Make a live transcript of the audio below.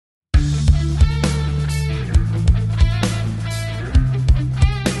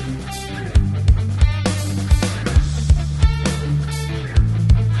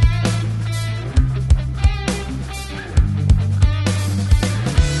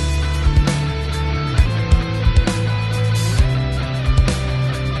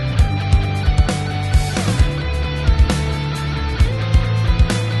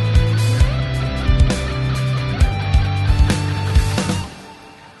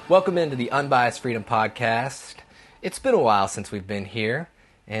Welcome into the Unbiased Freedom Podcast. It's been a while since we've been here,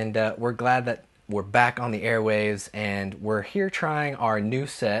 and we're glad that we're back on the airwaves, and we're here trying our new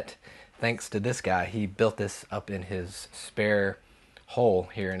set thanks to this guy. He built this up in his spare hole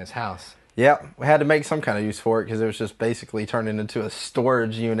here in his house. Yeah, we had to make some kind of use for it because it was just basically turning into a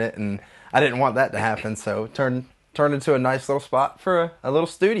storage unit, and I didn't want that to happen, so turned into a nice little spot for a little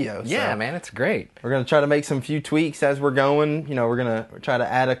studio. Yeah, so man, it's great. We're going to try to make some few tweaks as we're going. You know, we're going to try to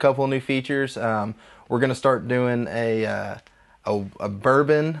add a couple new features. We're going to start doing a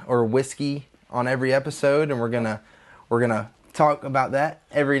bourbon or whiskey on every episode, and we're gonna talk about that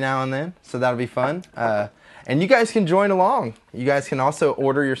every now and then. So that'll be fun. And you guys can join along. You guys can also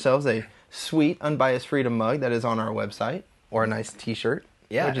order yourselves a sweet Unbiased Freedom mug that is on our website, or a nice T-shirt,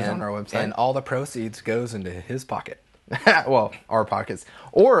 which is on our website. And all the proceeds goes into his pocket. Well, our pockets,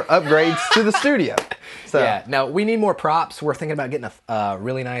 or upgrades to the studio. So yeah. Now we need more props. We're thinking about getting a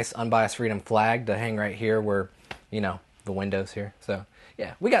really nice Unbiased Freedom flag to hang right here, where the windows here. So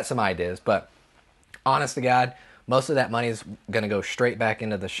yeah, we got some ideas, but honest to God, most of that money is going to go straight back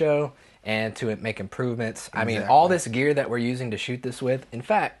into the show and to make improvements. Exactly. I mean, all this gear that we're using to shoot this with. In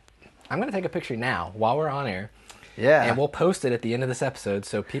fact, I'm going to take a picture now while we're on air. Yeah. And we'll post it at the end of this episode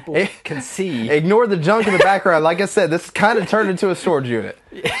so people can see. Ignore the junk in the background. Like I said, this kind of turned into a storage unit.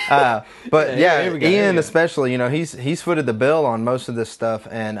 But yeah, Ian especially, he's footed the bill on most of this stuff,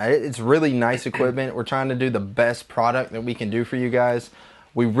 and it's really nice equipment. We're trying to do the best product that we can do for you guys.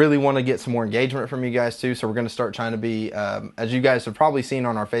 We really want to get some more engagement from you guys too, so we're going to start trying to be, as you guys have probably seen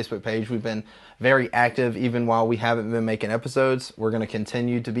on our Facebook page, we've been very active even while we haven't been making episodes. We're going to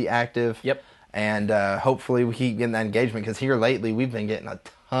continue to be active. Yep. And hopefully we keep getting that engagement, because here lately we've been getting a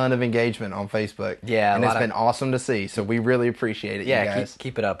ton of engagement on Facebook. Yeah. And it's been awesome to see, so we really appreciate it, you guys.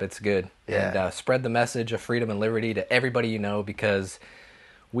 Keep it up. It's good. Yeah. And spread the message of freedom and liberty to everybody you know, because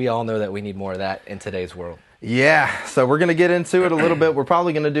we all know that we need more of that in today's world. Yeah, so we're going to get into it a little bit. We're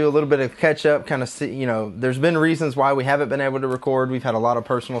probably going to do a little bit of catch-up, kind of see, there's been reasons why we haven't been able to record. We've had a lot of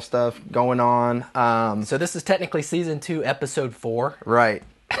personal stuff going on. So this is technically Season 2, Episode 4. Right.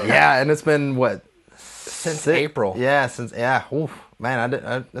 Yeah, and it's been, Since April. Yeah, Oof,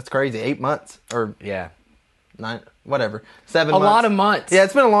 man, that's crazy. 8 months. Or, yeah. 9, whatever. 7 months. A lot of months. Yeah,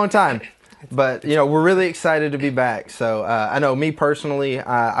 it's been a long time. But, we're really excited to be back. So, I know me personally,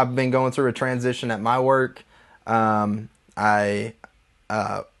 I've been going through a transition at my work. I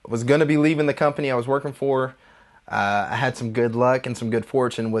was going to be leaving the company I was working for. I had some good luck and some good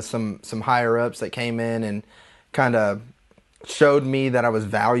fortune with some higher-ups that came in and kind of showed me that I was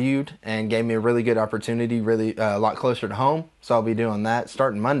valued and gave me a really good opportunity, really a lot closer to home. So I'll be doing that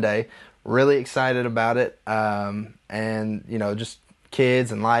starting Monday. Really excited about it. And, just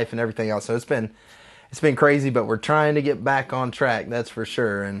kids and life and everything else. So it's been crazy, but we're trying to get back on track. That's for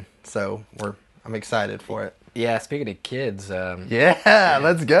sure. And so I'm excited for it. Yeah, speaking of kids, yeah,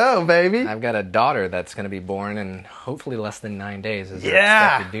 let's go, baby. I've got a daughter that's going to be born in hopefully less than 9 days is her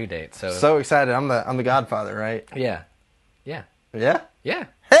expected due date. So excited. I'm the godfather, right? Yeah. Yeah.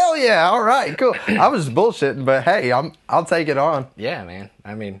 Hell yeah! All right, cool. I was just bullshitting, but hey, I'll take it on. Yeah, man.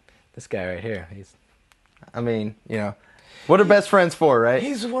 I mean, this guy right here, what are best friends for, right?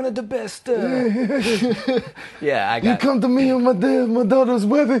 he's one of the best. Yeah, You come to me on my daughter's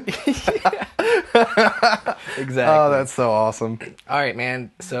wedding. Exactly. Oh, that's so awesome. All right,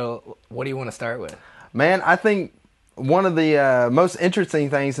 man. So, what do you want to start with? Man, I think one of the most interesting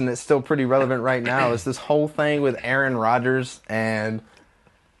things, and it's still pretty relevant right now, is this whole thing with Aaron Rodgers and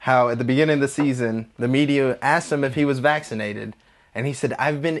how at the beginning of the season, the media asked him if he was vaccinated. And he said,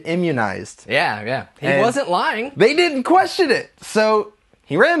 I've been immunized. Yeah. He And wasn't lying. They didn't question it. So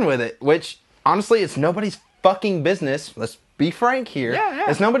he ran with it, which honestly, it's nobody's fucking business. Let's be frank here. Yeah.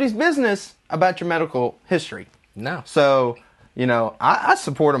 It's nobody's business about your medical history. No. So, I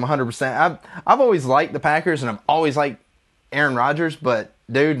support him 100%. I've always liked the Packers, and I've always liked Aaron Rodgers, but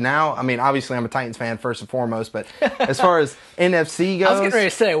dude, now, obviously I'm a Titans fan first and foremost, but as far as NFC goes. I was getting ready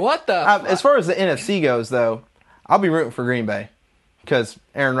to say, what the? As far as the NFC goes, though, I'll be rooting for Green Bay because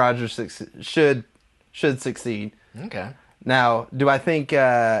Aaron Rodgers should succeed. Okay. Now, do I think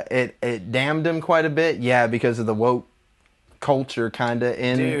it damned him quite a bit? Yeah, because of the woke culture kind of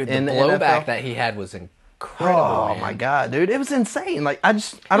in Dude, the in blowback NFL. that he had was incredible. Oh man. my god, dude, it was insane. Like I don't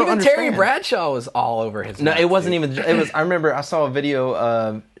Even understand. Terry Bradshaw was all over his. No, mouth, it wasn't dude. even. It was. I remember I saw a video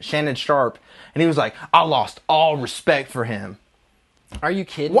of Shannon Sharp, and he was like, "I lost all respect for him." Are you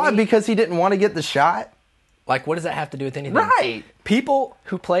kidding Why? me? Because he didn't want to get the shot. Like, what does that have to do with anything? Right. People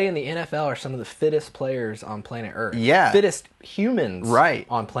who play in the NFL are some of the fittest players on planet Earth. Yeah. Fittest humans Right.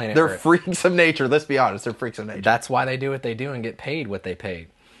 on planet They're Earth. freaks of nature. Let's be honest. They're freaks of nature. That's why they do what they do and get paid what they paid.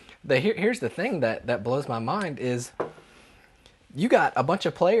 Here's the thing that blows my mind is you got a bunch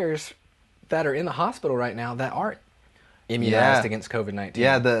of players that are in the hospital right now that aren't immunized against COVID-19.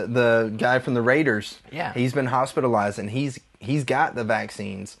 Yeah, the guy from the Raiders. Yeah. He's been hospitalized, and he's got the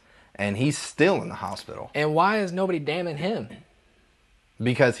vaccines, and he's still in the hospital. And why is nobody damning him?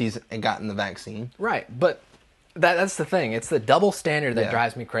 Because he's gotten the vaccine. Right, but that's the thing. It's the double standard that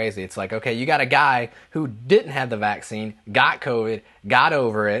drives me crazy. It's like, okay, you got a guy who didn't have the vaccine, got COVID, got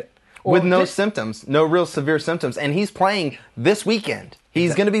over it. With no symptoms, no real severe symptoms. And he's playing this weekend.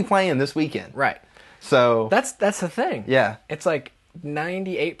 He's going to be playing this weekend. Right. So that's the thing. Yeah. It's like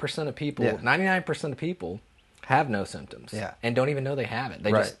 98% of people, 99% of people have no symptoms. Yeah. And don't even know they have it.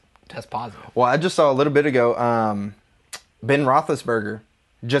 They just test positive. Well, I just saw a little bit ago, Ben Roethlisberger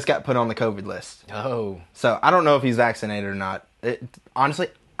just got put on the COVID list. Oh. So I don't know if he's vaccinated or not. Honestly,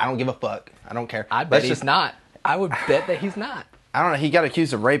 I don't give a fuck. I don't care. I bet he's not. I would bet that he's not. I don't know. He got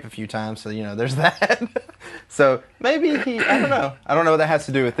accused of rape a few times, so there's that. So maybe I don't know. I don't know what that has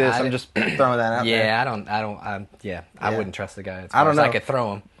to do with this. I'm just throwing that out there. Yeah, I wouldn't trust the guy. I don't know. I could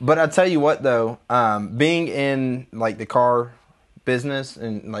throw him. But I'll tell you what, though, being in like the car business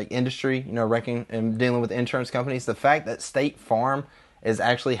and like industry, wrecking and dealing with insurance companies, the fact that State Farm is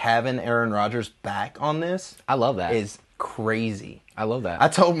actually having Aaron Rodgers back on this, I love that. Is crazy. I love that. I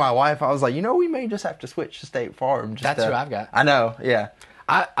told my wife, I was like, we may just have to switch to State Farm. That's who I've got. I know, yeah.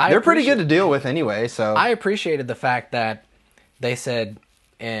 They're pretty good to deal with anyway, so. I appreciated the fact that they said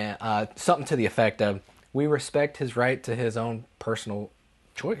something to the effect of, we respect his right to his own personal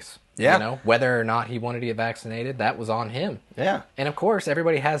choice. Yeah. Whether or not he wanted to get vaccinated, that was on him. Yeah. And of course,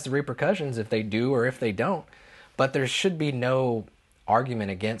 everybody has the repercussions if they do or if they don't. But there should be no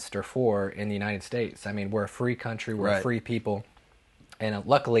argument against or for in the United States. I mean, we're a free country, we're a free people, and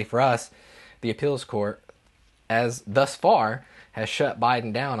luckily for us, the appeals court, as thus far, has shut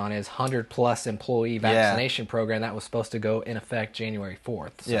Biden down on his 100-plus employee vaccination program that was supposed to go in effect January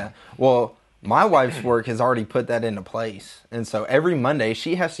 4th. So. Yeah. Well, my wife's work has already put that into place, and so every Monday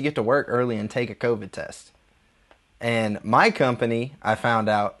she has to get to work early and take a COVID test. And my company, I found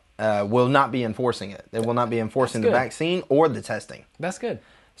out, will not be enforcing it. They will not be enforcing the vaccine or the testing. That's good.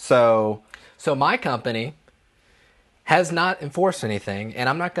 So my company has not enforced anything, and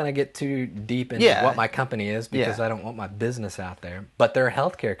I'm not going to get too deep into what my company is because I don't want my business out there. But they're a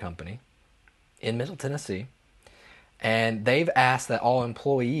healthcare company in Middle Tennessee, and they've asked that all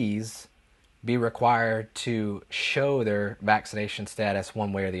employees be required to show their vaccination status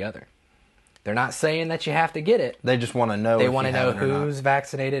one way or the other. They're not saying that you have to get it. They just want to know. They want to know who's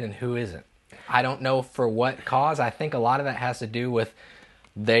vaccinated and who isn't. I don't know for what cause. I think a lot of that has to do with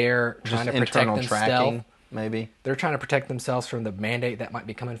they're trying to protect themselves. Tracking, maybe. They're trying to protect themselves from the mandate that might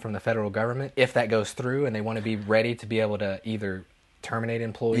be coming from the federal government if that goes through, and they want to be ready to be able to either terminate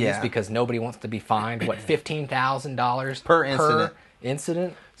employees because nobody wants to be fined, $15,000 per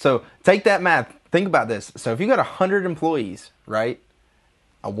incident? So take that math. Think about this. So if you got 100 employees, right?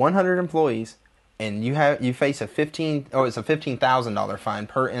 100 employees, and you face it's a $15,000 fine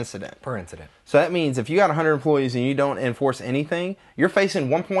per incident. Per incident. So that means if you got 100 employees and you don't enforce anything, you're facing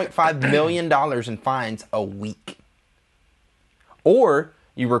 $1.5 million in fines a week. Or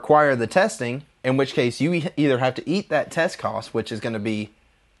you require the testing, in which case you either have to eat that test cost, which is going to be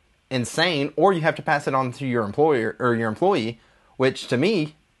insane, or you have to pass it on to your employer or your employee, which to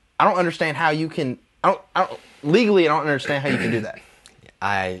me, I don't understand how you can. Legally, I don't understand how you can do that.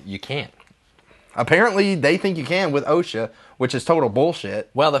 You can't. Apparently, they think you can with OSHA, which is total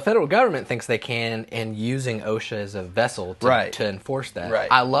bullshit. Well, the federal government thinks they can, and using OSHA as a vessel to enforce that. Right.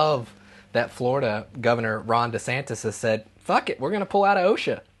 I love that Florida Governor Ron DeSantis has said, "Fuck it, we're going to pull out of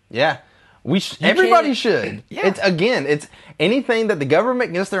OSHA." Yeah, everybody should. Yeah. It's anything that the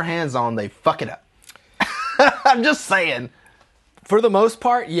government gets their hands on, they fuck it up. I'm just saying. For the most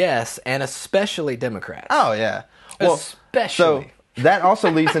part, yes, and especially Democrats. Oh yeah, well, especially. So that also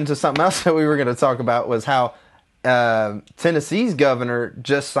leads into something else that we were going to talk about was how Tennessee's governor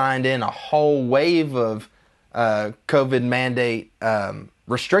just signed in a whole wave of COVID mandate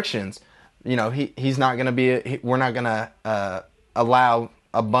restrictions. He's not going to be. We're not going to allow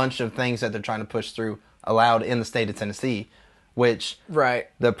a bunch of things that they're trying to push through allowed in the state of Tennessee. Which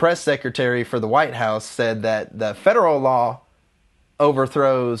the press secretary for the White House said that the federal law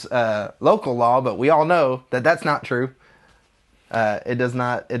overthrows local law, but we all know that that's not true. It does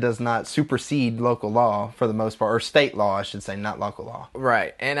not supersede local law for the most part, or state law, I should say, not local law.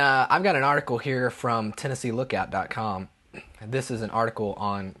 Right. And I've got an article here from TennesseeLookout.com. This is an article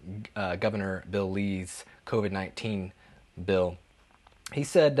on Governor Bill Lee's COVID-19 bill. He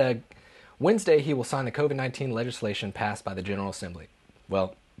said Wednesday he will sign the COVID-19 legislation passed by the General Assembly.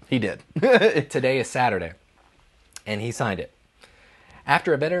 Well, He did. Today is Saturday, and he signed it.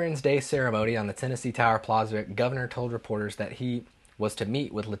 After a Veterans Day ceremony on the Tennessee Tower Plaza, Governor told reporters that he was to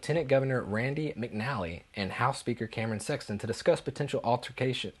meet with Lieutenant Governor Randy McNally and House Speaker Cameron Sexton to discuss potential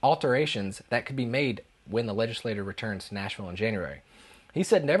alterations that could be made when the legislature returns to Nashville in January. He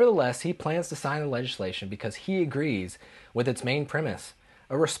said, nevertheless, he plans to sign the legislation because he agrees with its main premise,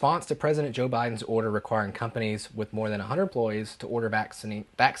 a response to President Joe Biden's order requiring companies with more than 100 employees to order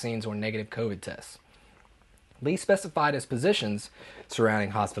vaccines or negative COVID tests. Lee specified his positions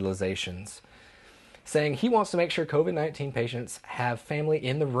surrounding hospitalizations, saying he wants to make sure COVID-19 patients have family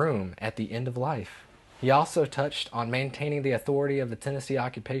in the room at the end of life. He also touched on maintaining the authority of the Tennessee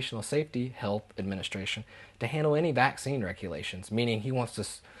Occupational Safety Health Administration to handle any vaccine regulations, meaning he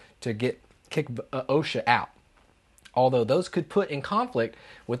wants to kick OSHA out, although those could put in conflict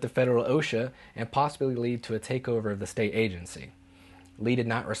with the federal OSHA and possibly lead to a takeover of the state agency. Lee did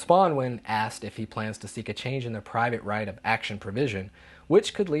not respond when asked if he plans to seek a change in the private right of action provision,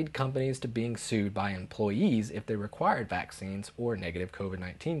 which could lead companies to being sued by employees if they required vaccines or negative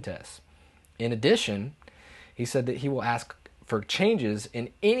COVID-19 tests. In addition, he said that he will ask for changes in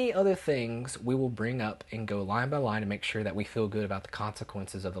any other things we will bring up and go line by line to make sure that we feel good about the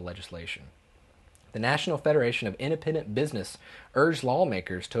consequences of the legislation. The National Federation of Independent Business urged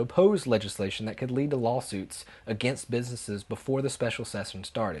lawmakers to oppose legislation that could lead to lawsuits against businesses before the special session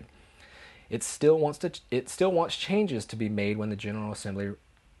started. It still wants changes to be made when the General Assembly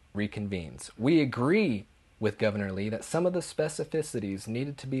reconvenes. We agree with Governor Lee that some of the specificities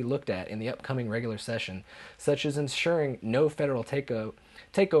needed to be looked at in the upcoming regular session, such as ensuring no federal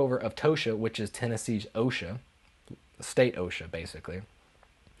takeover of TOSHA, which is Tennessee's OSHA, state OSHA basically.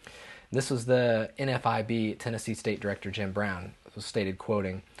 This was the NFIB Tennessee State Director Jim Brown, was stated,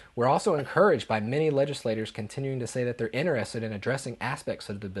 quoting, "We're also encouraged by many legislators continuing to say that they're interested in addressing aspects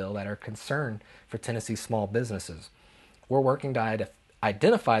of the bill that are concern for Tennessee's small businesses. We're working to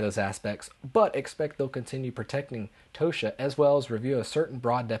identify those aspects, but expect they'll continue protecting TOSHA as well as review a certain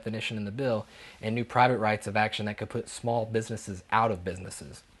broad definition in the bill and new private rights of action that could put small businesses out of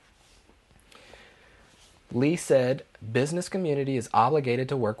businesses." Lee said, business community is obligated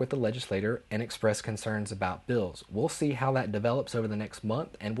to work with the legislator and express concerns about bills. We'll see how that develops over the next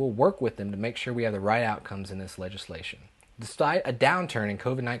month, and we'll work with them to make sure we have the right outcomes in this legislation. Despite a downturn in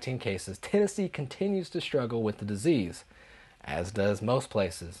COVID-19 cases, Tennessee continues to struggle with the disease, as does most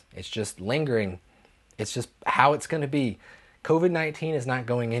places. It's just lingering. It's just how it's going to be. COVID-19 is not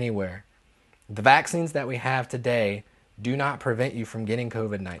going anywhere. The vaccines that we have today do not prevent you from getting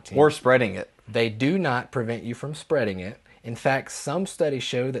COVID-19. Or spreading it. They do not prevent you from spreading it. In fact, some studies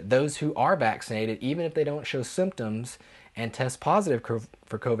show that those who are vaccinated, even if they don't show symptoms and test positive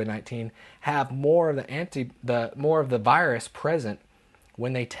for COVID-19, have more of the virus present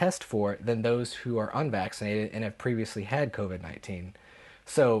when they test for it than those who are unvaccinated and have previously had COVID-19.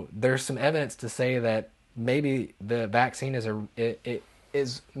 So there's some evidence to say that maybe the vaccine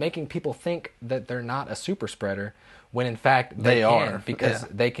is making people think that they're not a super spreader, when in fact they are, because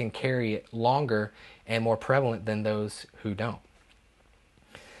they can carry it longer and more prevalent than those who don't.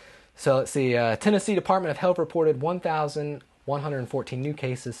 So let's see, Tennessee Department of Health reported 1,114 new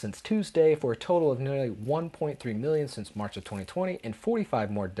cases since Tuesday for a total of nearly 1.3 million since March of 2020 and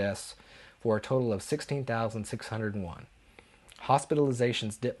 45 more deaths for a total of 16,601.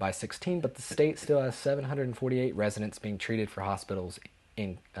 Hospitalizations dipped by 16, but the state still has 748 residents being treated for hospitals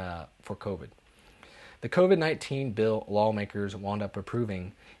for COVID. The COVID-19 bill lawmakers wound up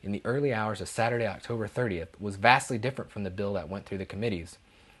approving in the early hours of Saturday, October 30th, was vastly different from the bill that went through the committees.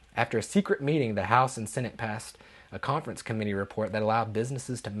 After a secret meeting, the House and Senate passed a conference committee report that allowed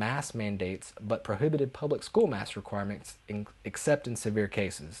businesses to mask mandates but prohibited public school mask requirements except in severe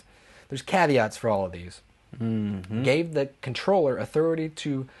cases. There's caveats for all of these. Mm-hmm. Gave the controller authority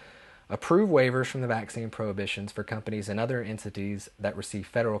to approve waivers from the vaccine prohibitions for companies and other entities that receive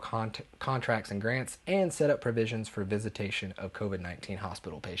federal contracts and grants, and set up provisions for visitation of COVID-19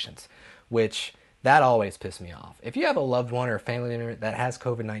 hospital patients, which that always pissed me off. If you have a loved one or a family member that has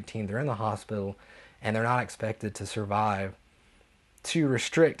COVID-19, they're in the hospital, and they're not expected to survive, to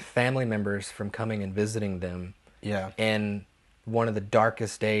restrict family members from coming and visiting them in one of the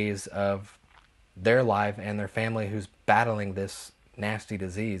darkest days of their life and their family who's battling this nasty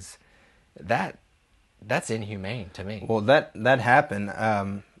disease, that's inhumane to me. Well, that happened.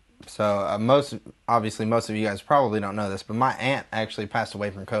 Most of you guys probably don't know this, but my aunt actually passed away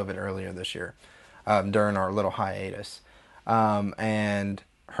from COVID earlier this year during our little hiatus. And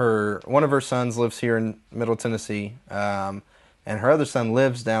one of her sons lives here in Middle Tennessee, and her other son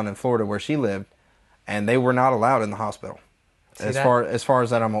lives down in Florida where she lived, and they were not allowed in the hospital. as that- far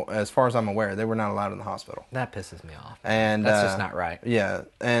as I'm aware, they were not allowed in the hospital. That pisses me off. And That's just not right. Yeah,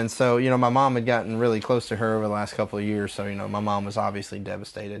 and so my mom had gotten really close to her over the last couple of years. So my mom was obviously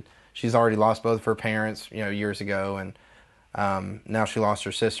devastated. She's already lost both of her parents, years ago, and now she lost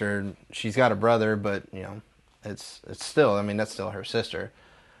her sister. She's got a brother, but it's still, that's still her sister.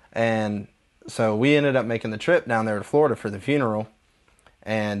 And so we ended up making the trip down there to Florida for the funeral,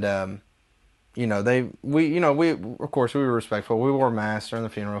 and we of course we were respectful. We wore masks during the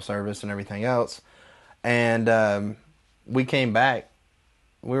funeral service and everything else, and we came back.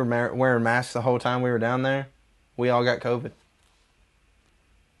 We were wearing masks the whole time we were down there. We all got COVID.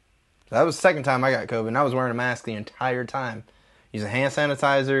 So that was the second time I got COVID, and I was wearing a mask the entire time, using hand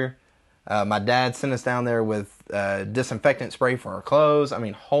sanitizer. My dad sent us down there with disinfectant spray for our clothes.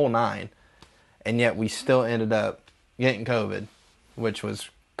 Whole nine. And yet we still ended up getting COVID, which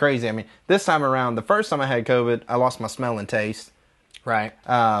was crazy. This time around, the first time I had COVID, I lost my smell and taste. Right.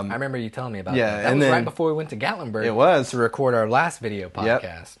 I remember you telling me about that. That was right before we went to Gatlinburg. It was. To record our last video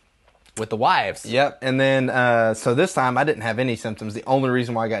podcast with the wives. Yep. And then, so this time I didn't have any symptoms. The only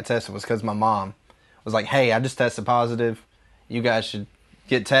reason why I got tested was because my mom was like, hey, I just tested positive. You guys should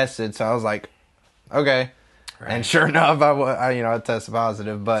get tested. So I was like, okay. Right. And sure enough, I tested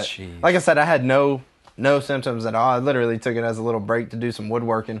positive. But Jeez. Like I said, I had no symptoms at all. I literally took it as a little break to do some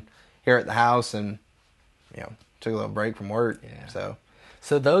woodworking here at the house, and took a little break from work. Yeah.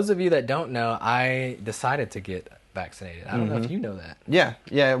 So those of you that don't know, I decided to get vaccinated. I don't know if you know that.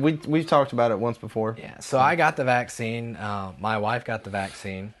 Yeah. We've talked about it once before. Yeah. So I got the vaccine. My wife got the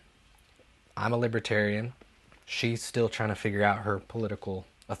vaccine. I'm a libertarian. She's still trying to figure out her political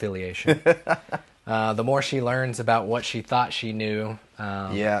affiliation. The more she learns about what she thought she knew,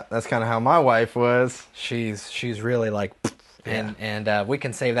 that's kind of how my wife was. She's really like, and we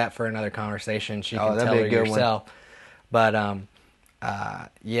can save that for another conversation. She can tell her yourself. But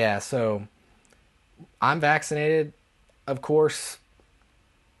so I'm vaccinated. Of course,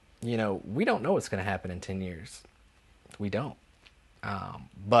 we don't know what's going to happen in 10 years. We don't.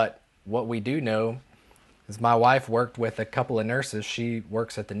 But what we do know is my wife worked with a couple of nurses. She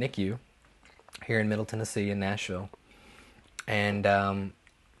works at the NICU here in Middle Tennessee in Nashville. And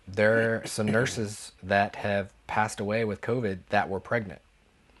there are some nurses that have passed away with COVID that were pregnant.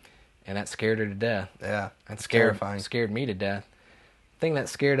 And that scared her to death. Yeah, That terrifying. Scared me to death. The thing that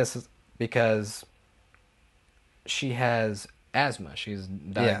scared us is because she has asthma. She's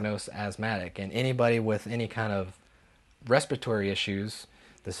diagnosed asthmatic. And anybody with any kind of respiratory issues,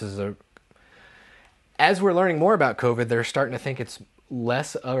 as we're learning more about COVID, they're starting to think it's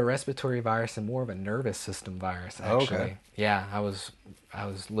less of a respiratory virus and more of a nervous system virus, actually. Okay. Yeah, I was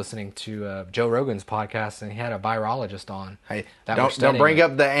listening to Joe Rogan's podcast, and he had a virologist on. Hey, don't bring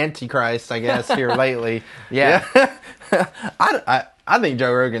up the Antichrist, I guess, here lately. Yeah. I think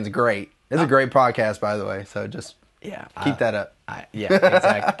Joe Rogan's great. It's a great podcast, by the way, so just keep that up.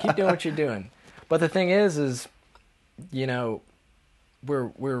 Exactly. Keep doing what you're doing. But the thing is,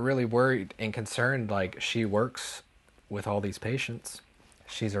 we're really worried and concerned. Like, she works with all these patients.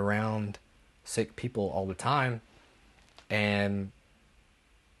 She's around sick people all the time. And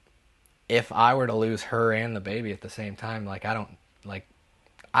if I were to lose her and the baby at the same time, I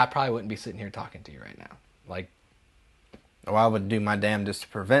probably wouldn't be sitting here talking to you right now. Well, I would do my damnedest to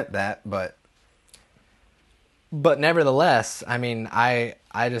prevent that, but nevertheless, I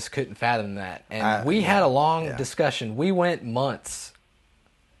just couldn't fathom that. And we had a long discussion. We went months.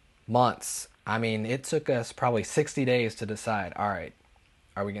 It took us probably 60 days to decide, all right,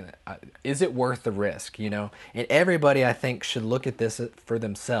 are we going to, is it worth the risk, And everybody, I think, should look at this for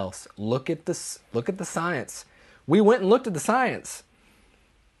themselves. Look at the science. We went and looked at the science.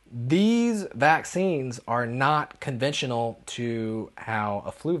 These vaccines are not conventional to how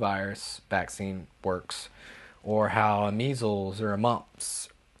a flu virus vaccine works, or how a measles or a mumps.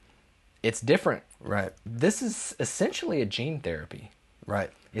 It's different. Right. This is essentially a gene therapy. Right.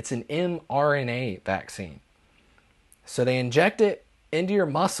 It's an mRNA vaccine. So they inject it into your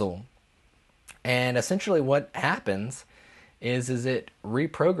muscle, and essentially what happens is it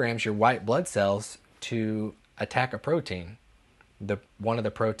reprograms your white blood cells to attack a protein, one of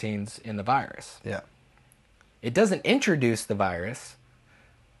the proteins in the virus. Yeah. It doesn't introduce the virus.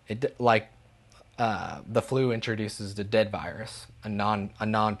 The flu introduces the dead virus, a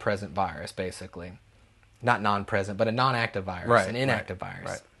non-present virus, basically. Not non-present, but a non-active virus, an inactive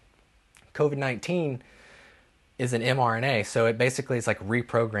virus. Right. COVID-19 is an mRNA, so it basically is like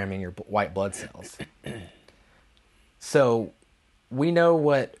reprogramming your white blood cells. So we know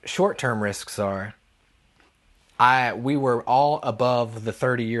what short-term risks are. We were all above the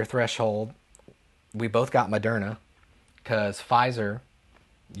 30-year threshold. We both got Moderna. because Pfizer,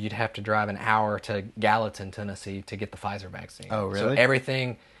 you'd have to drive an hour to Gallatin, Tennessee to get the Pfizer vaccine. Oh, really? So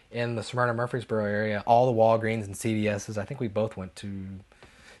everything in the Smyrna-Murfreesboro area, all the Walgreens and CVS's, I think we both went to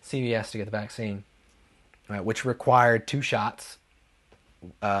CVS to get the vaccine, which required 2 shots,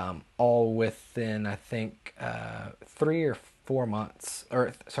 all within, I think, 3 or 4 months,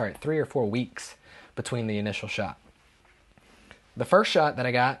 3 or 4 weeks between the initial shot. The first shot that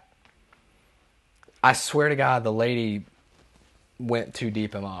I got, I swear to God, the lady went too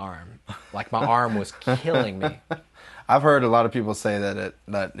deep in my arm. Like, my arm was killing me. I've heard a lot of people say that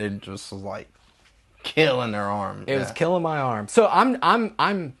it just was like killing their arm. It was killing my arm. So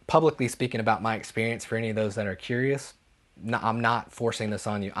I'm publicly speaking about my experience for any of those that are curious. No, I'm not forcing this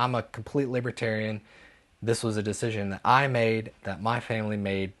on you. I'm a complete libertarian. This was a decision that I made, that my family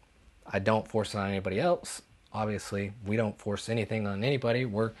made. I don't force it on anybody else. Obviously, we don't force anything on anybody.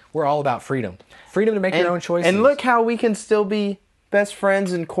 We're all about freedom. Freedom to make your own choices. And look how we can still be best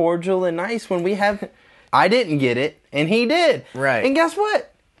friends and cordial and nice when we have... I didn't get it, and he did. Right. And guess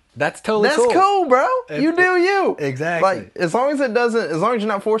what? That's totally That's cool, bro. You do you. Exactly. Like, as long as you're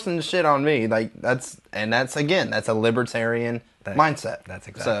not forcing the shit on me, like, that's a libertarian mindset. That's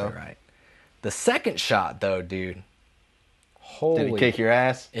exactly right. The second shot, though, dude. Holy. Did it kick your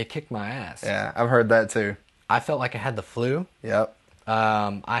ass? It kicked my ass. Yeah, I've heard that too. I felt like I had the flu. Yep.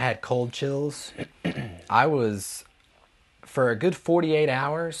 I had cold chills. I was, for a good 48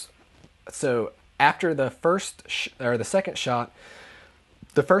 hours. So after the the second shot,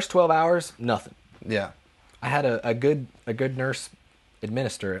 the first 12 hours, nothing. Yeah. I had a good nurse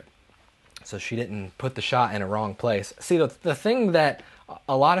administer it, so she didn't put the shot in a wrong place. See, the thing that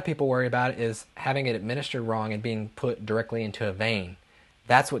a lot of people worry about is having it administered wrong and being put directly into a vein.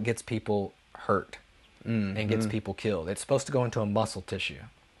 That's what gets people hurt and gets people killed. It's supposed to go into a muscle tissue.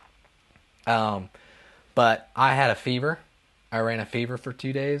 But I had a fever. I ran a fever for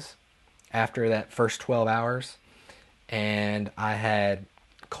 2 days after that first 12 hours, and I had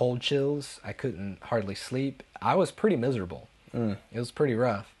cold chills. I couldn't hardly sleep. I was pretty miserable. It was pretty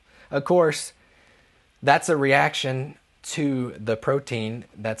rough. Of course, that's a reaction to the protein,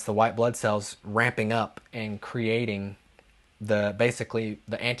 that's the white blood cells ramping up and creating basically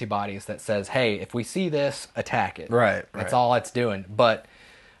the antibodies that says, hey, if we see this, attack it. Right. That's all it's doing. But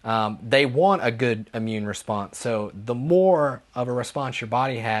they want a good immune response. So the more of a response your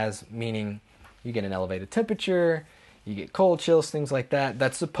body has, meaning you get an elevated temperature, you get cold chills, things like that,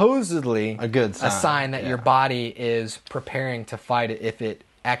 that's supposedly a good sign. A sign that your body is preparing to fight it if it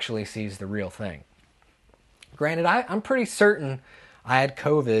actually sees the real thing. Granted, I'm pretty certain I had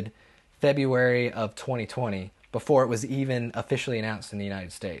COVID February of 2020 before it was even officially announced in the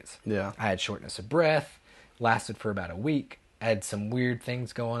United States. Yeah. I had shortness of breath, lasted for about a week, had some weird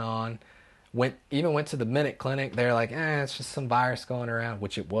things going on. Went to the Minute Clinic. They're like, it's just some virus going around,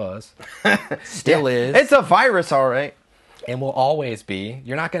 which it was. Still is. It's a virus, all right. And will always be.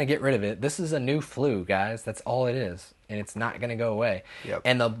 You're not going to get rid of it. This is a new flu, guys. That's all it is. And it's not going to go away. Yep.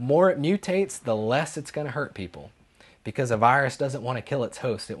 And the more it mutates, the less it's going to hurt people. Because a virus doesn't want to kill its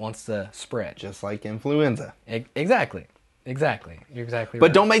host. It wants to spread. Just like influenza. Exactly. You're exactly right.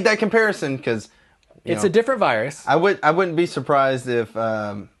 But don't make that comparison because... It's a different virus. I wouldn't be surprised if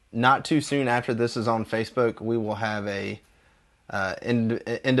not too soon after this is on Facebook, we will have a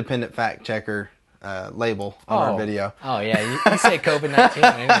independent fact checker label on our video. Oh yeah, you say COVID-19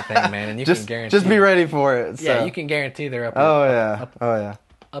 on anything, man, and you can guarantee. Just be ready for it. So. Yeah, you can guarantee they're up.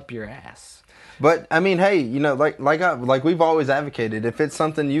 Up your ass. But I mean, hey, like we've always advocated, if it's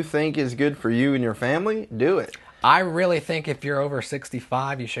something you think is good for you and your family, do it. I really think if you're over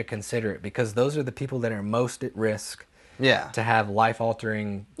 65, you should consider it because those are the people that are most at risk. Yeah. To have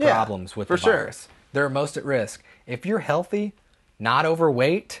life-altering problems with the virus. Sure. They're most at risk. If you're healthy, not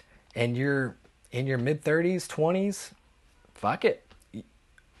overweight, and you're in your mid-30s, 20s, fuck it.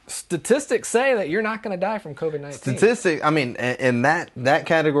 Statistics say that you're not going to die from COVID-19. Statistics, I mean, in that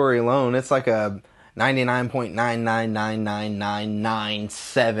category alone, it's like a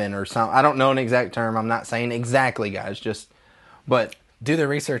 99.9999997 or something. I don't know an exact term. I'm not saying exactly, guys. But do the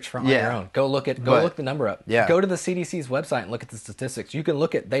research on your own. Go look the number up. Yeah. Go to the CDC's website and look at the statistics. You can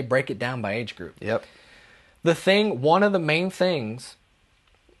they break it down by age group. Yep. One of the main things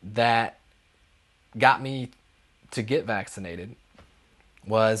that got me to get vaccinated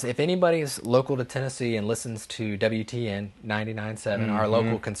was if anybody's local to Tennessee and listens to WTN 99.7, our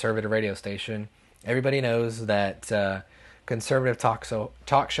local conservative radio station, everybody knows that conservative talk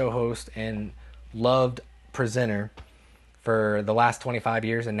show host and loved presenter for the last 25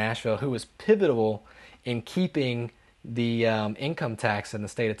 years in Nashville, who was pivotal in keeping the income tax in the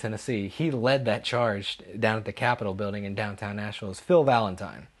state of Tennessee. He led that charge down at the Capitol building in downtown Nashville. It was Phil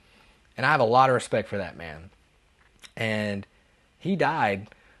Valentine. And I have a lot of respect for that man. And he died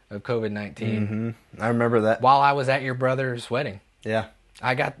of COVID-19 I remember that. while I was at your brother's wedding. Yeah.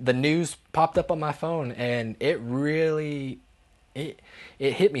 I got the news popped up on my phone, and it really it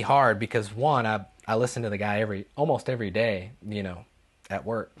hit me hard because one, I listened to the guy almost every day, at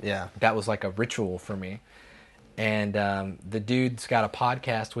work. Yeah. That was like a ritual for me. And the dude's got a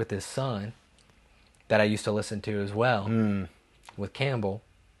podcast with his son that I used to listen to as well, with Campbell,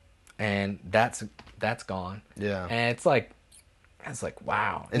 and that's gone. Yeah. And it's like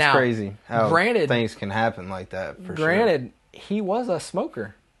wow. It's now, crazy how granted, things can happen like that. For Granted, he was a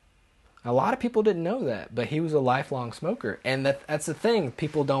smoker. A lot of people didn't know that, but he was a lifelong smoker. And that's the thing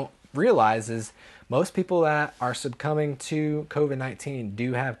people don't realize is most people that are succumbing to COVID-19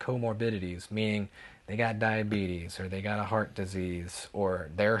 do have comorbidities, meaning they got diabetes or they got a heart disease or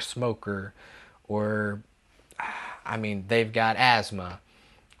they're a smoker or, they've got asthma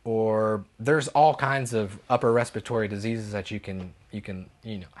or there's all kinds of upper respiratory diseases that you can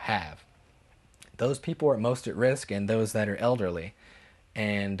have. Those people are most at risk and those that are elderly.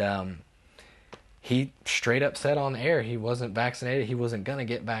 And he straight up said on the air he wasn't vaccinated. He wasn't going to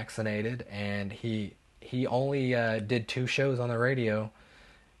get vaccinated. And he only did 2 shows on the radio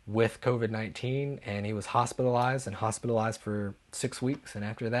with COVID-19. And he was hospitalized for 6 weeks. And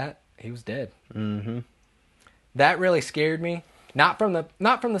after that, he was dead. Mm-hmm. That really scared me. Not from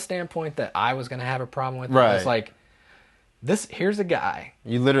the standpoint that I was going to have a problem with it. Right. It's like, here's a guy.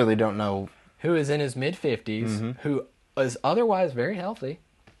 You literally don't know. Who is in his mid-50s, who is otherwise very healthy,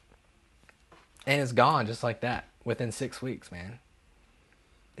 and is gone just like that within 6 weeks, man.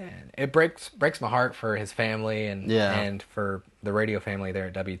 And it breaks my heart for his family and for the radio family there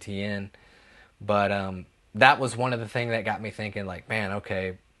at WTN. But that was one of the things that got me thinking, like, man,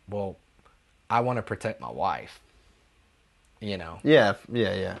 okay, well, I want to protect my wife. Yeah.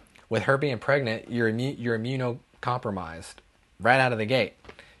 With her being pregnant, you're immunocompromised right out of the gate.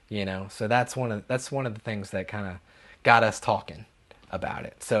 So that's one of the things that kind of got us talking about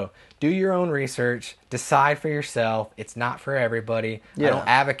it. So do your own research, decide for yourself. It's not for everybody. Yeah. I don't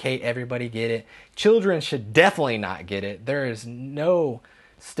advocate everybody get it. Children should definitely not get it. There is no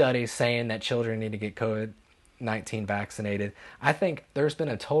studies saying that children need to get COVID-19 vaccinated. I think there's been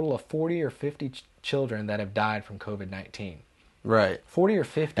a total of 40 or 50 children that have died from COVID-19. Right. 40 or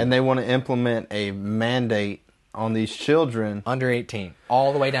 50. And they want to implement a mandate on these children under 18,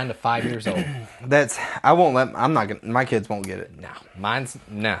 all the way down to 5 years old. My kids won't get it. No.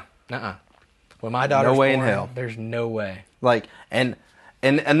 When my daughter's No way in born, hell. there's no way. Like, and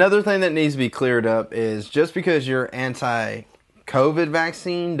another thing that needs to be cleared up is just because you're anti-COVID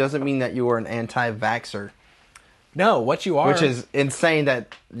vaccine doesn't mean that you are an anti-vaxxer. No, what you are... Which is insane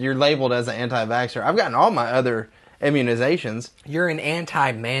that you're labeled as an anti-vaxxer. I've gotten all my other immunizations. You're an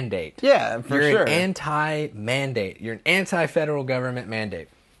anti-mandate. Yeah, for sure. You're an anti-mandate. You're an anti-federal government mandate.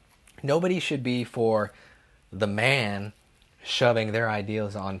 Nobody should be for the man shoving their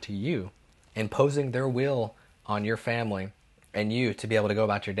ideals onto you, imposing their will on your family and you to be able to go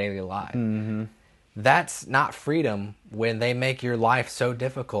about your daily life. Mm-hmm. That's not freedom when they make your life so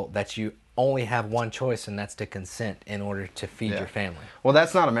difficult that you only have one choice, and that's to consent in order to feed your family. Well,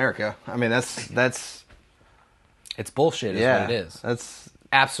 that's not America. That's it's bullshit is what it is. That's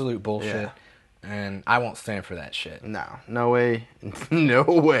absolute bullshit. And I won't stand for that shit. No way. No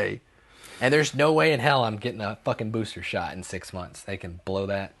way. And there's no way in hell I'm getting a fucking booster shot in 6 months. They can blow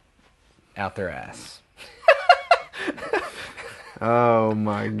that out their ass. Oh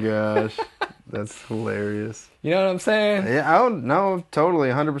my gosh. That's hilarious. You know what I'm saying? Yeah, no, totally,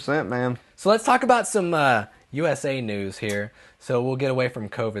 100%, man. So let's talk about some USA news here. So we'll get away from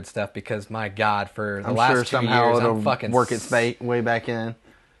COVID stuff because, my God, for the last 2 years, I'm fucking... work its way back in.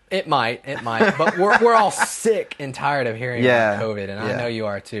 It might. But we're all sick and tired of hearing about COVID, and I know you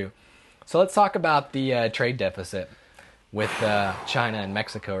are too. So let's talk about the trade deficit with China and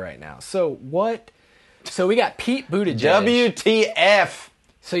Mexico right now. So we got Pete Buttigieg. WTF.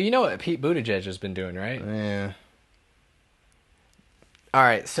 So you know what Pete Buttigieg has been doing, right? Yeah. All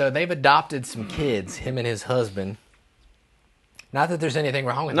right, so they've adopted some kids, him and his husband. Not that there's anything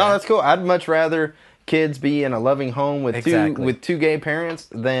wrong with that. No, that's cool. I'd much rather kids be in a loving home with two gay parents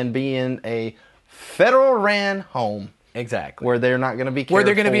than be in a federal ran home. Exactly. Where they're not going to be cared for. Where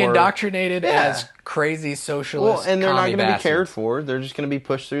they're going to be indoctrinated as crazy socialist and they're not going to bastards. be cared for. They're just going to be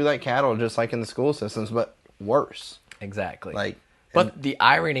pushed through like cattle, just like in the school systems, but worse. Exactly. But the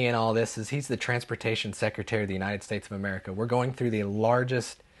irony in all this is he's the Transportation Secretary of the United States of America. We're going through the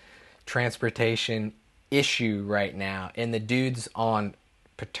largest transportation issue right now in the dudes on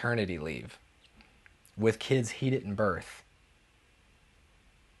paternity leave with kids he didn't birth.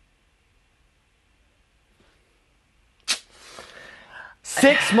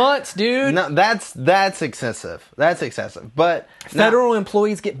 Six months, dude. No, that's excessive. That's excessive. But Federal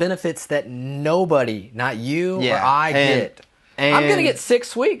employees get benefits that nobody, not you or I, get. And I'm gonna get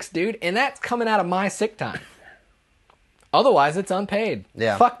 6 weeks, dude, and that's coming out of my sick time. Otherwise, it's unpaid.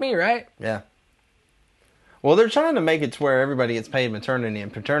 Yeah. Fuck me, right? Yeah. Well, they're trying to make it to where everybody gets paid maternity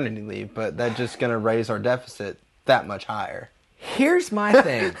and paternity leave, but that's just going to raise our deficit that much higher. Here's my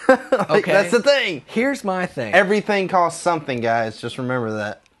thing. Okay, That's the thing. Here's my thing. Everything costs something, guys. Just remember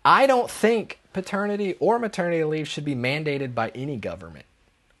that. I don't think paternity or maternity leave should be mandated by any government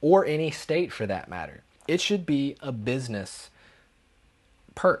or any state for that matter. It should be a business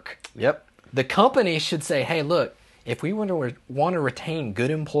perk. Yep. The company should say, hey, look, if we want to retain good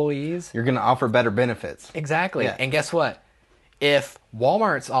employees, You're going to offer better benefits. exactly. Yeah. And guess what? If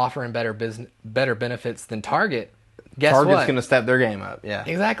Walmart's offering better benefits than Target, guess Target's what? going to step their game up. Yeah.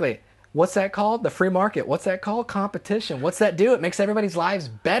 Exactly. What's that called? The free market. What's that called? Competition. What's that do? It makes everybody's lives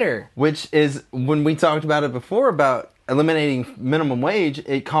better. Which is, when we talked about it before about eliminating minimum wage,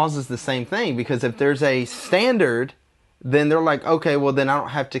 it causes the same thing. Because if there's a standard, then they're like, okay, well, then I don't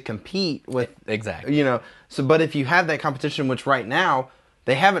have to compete with, Exactly. you know. So, but if you have that competition, which right now,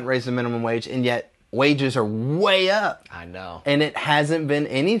 they haven't raised the minimum wage, and yet wages are way up. I know. And it hasn't been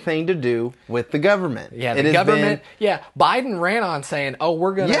anything to do with the government. Yeah, It the has government. Yeah, Biden ran on saying, "Oh,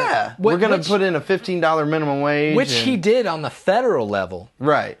 we're gonna." Yeah, we're going to put in a $15 minimum wage. which he did on the federal level,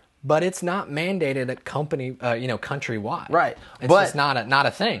 Right. but it's not mandated at company, countrywide. Right. It's But- just not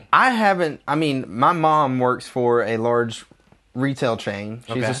a thing. I mean, my mom works for a large retail chain.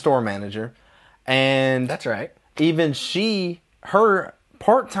 She's Okay. a store manager. And That's right. even her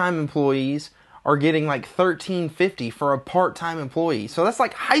part-time employees are getting like $13.50 for a part-time employee. So that's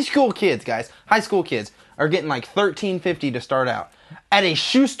like high school kids, guys. High school kids are getting like $13.50 to start out at a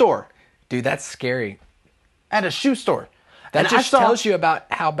shoe store. Dude, that's scary. At a shoe store. That And just tells you about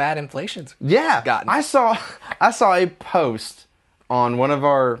how bad inflation's gotten. I saw a post on one of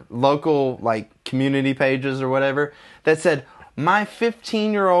our local like community pages or whatever that said, my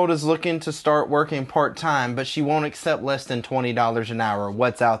 15-year-old is looking to start working part-time, but she won't accept less than $20 an hour.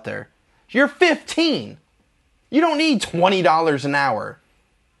 What's out there? You're 15. You don't need $20 an hour.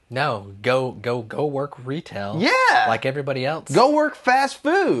 No, go work retail. Yeah. Like everybody else. Go work fast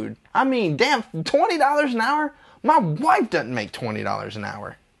food. I mean, damn, $20 an hour? My wife doesn't make $20 an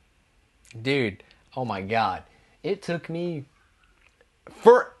hour. Dude, oh my God. It took me...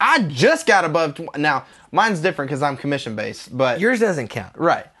 I just got above... Now, mine's different because I'm commission-based, but... Yours doesn't count.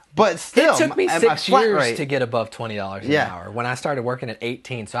 Right. But still... It took me at my 6 flat years rate- to get above $20 an Yeah. hour when I started working at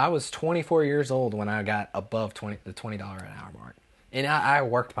 18. So I was 24 years old when I got above the $20 an hour mark. And I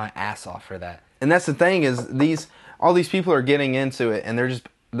worked my ass off for that. And that's the thing is all these people are getting into it and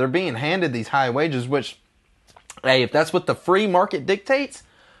they're being handed these high wages, which, hey, if that's what the free market dictates,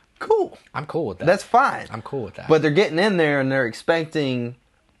 cool. I'm cool with that. That's fine. I'm cool with that. But they're getting in there and they're expecting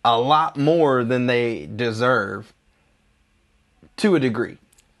a lot more than they deserve to a degree.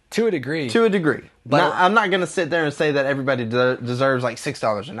 to a degree. But I'm not going to sit there and say that everybody deserves like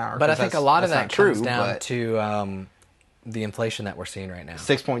 $6 an hour. But I think a lot of that's that not true, comes down but to the inflation that we're seeing right now.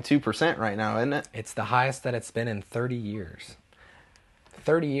 6.2% right now, isn't it? It's the highest that it's been in 30 years.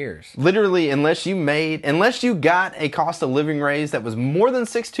 30 years. Literally, unless you got a cost of living raise that was more than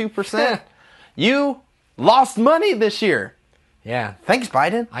 6.2%, you lost money this year. Yeah. Thanks,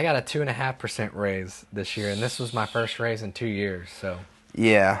 Biden. I got a 2.5% raise this year, and this was my first raise in 2 years. So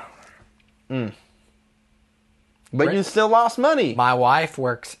Yeah. But you still lost money. my wife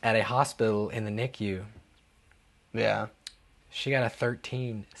works at a hospital in the NICU. Yeah. She got a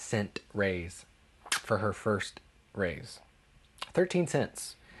 13-cent raise for her first raise. 13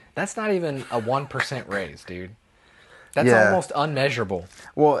 cents. That's not even a 1% raise, dude. That's Yeah. almost unmeasurable.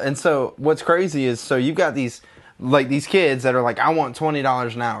 Well, and so what's crazy is, so you've got these kids that are like, I want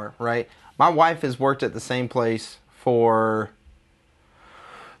 $20 an hour, right? My wife has worked at the same place for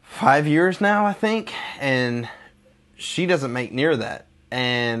 5 years now, I think, and she doesn't make near that.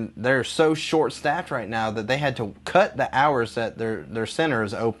 And they're so short-staffed right now that they had to cut the hours that their center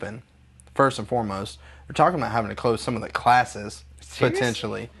is open, first and foremost. They're talking about having to close some of the classes, Serious?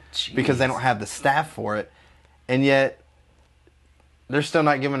 potentially, because they don't have the staff for it. And yet, they're still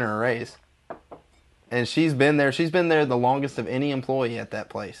not giving her a raise. And she's been there the longest of any employee at that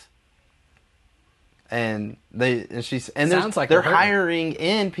place. And Sounds like they're they're hurting. hiring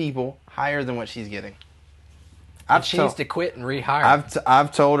in people higher than what she's getting. She needs to quit and rehire.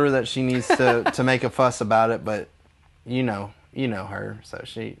 I've told her that she needs to make a fuss about it, but you know her, so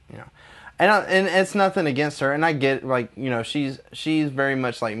she, and it's nothing against her, and I get, like, she's very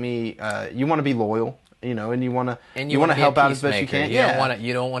much like me. You want to be loyal, and you want to help out as best you can.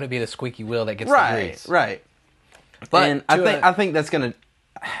 You don't want to be the squeaky wheel that gets the grease. Right. But and I think that's gonna.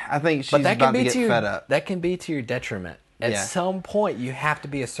 I think she's about to get fed up. That can be to your detriment. At some point, you have to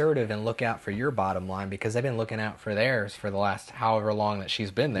be assertive and look out for your bottom line, because they've been looking out for theirs for the last however long that she's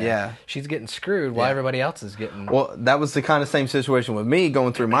been there. Yeah. She's getting screwed while everybody else is getting... Well, that was the kind of same situation with me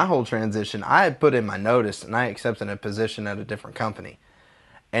going through my whole transition. I had put in my notice, and I accepted a position at a different company.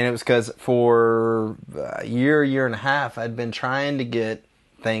 And it was because for a year and a half, I'd been trying to get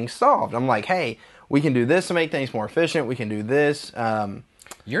things solved. I'm like, hey, we can do this to make things more efficient. We can do this.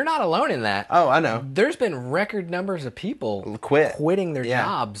 You're not alone in that. Oh, I know. There's been record numbers of people quitting their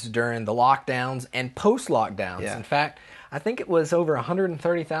jobs during the lockdowns and post-lockdowns. Yeah. In fact, I think it was over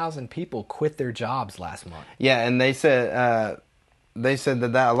 130,000 people quit their jobs last month. Yeah, and they said that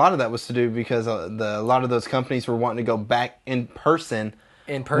a lot of that was to do because a lot of those companies were wanting to go back in person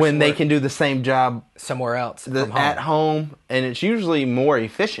when they can do the same job somewhere else from home. At home, and it's usually more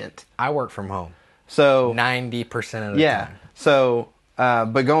efficient. I work from home. So 90% of the time. So...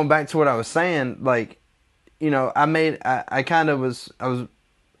 but going back to what I was saying, like, I was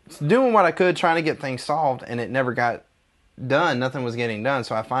doing what I could trying to get things solved, and it never got done. Nothing was getting done.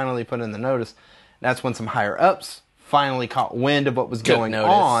 So I finally put in the notice. That's when some higher ups finally caught wind of what was going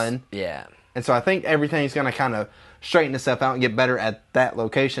on. Yeah. And so I think everything's going to kind of straighten itself out and get better at that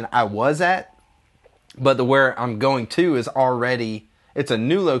location I was at. But where I'm going to is already... It's a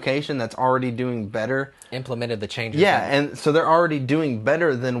new location that's already doing better. Implemented the changes. Yeah, and so they're already doing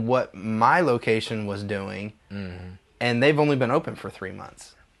better than what my location was doing. Mm-hmm. And they've only been open for 3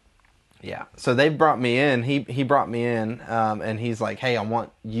 months. Yeah. So they brought me in. He brought me in, and he's like, hey, I want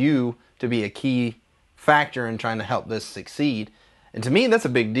you to be a key factor in trying to help this succeed. And to me, that's a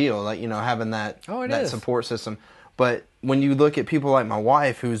big deal, like, having that support system. But when you look at people like my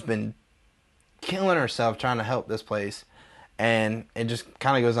wife, who's been killing herself trying to help this place, and it just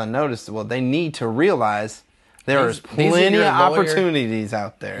kind of goes unnoticed. Well, they need to realize there's plenty of opportunities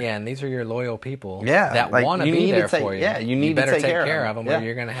out there. Yeah, and these are your loyal people. Yeah, that want to be there for you. Yeah, you need to take care of them, or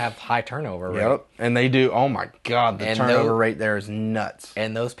you're going to have high turnover rate. Yep, and they do. Oh my God, the turnover rate there is nuts.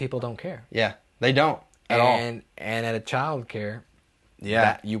 And those people don't care. Yeah, they don't at all. And at a child care,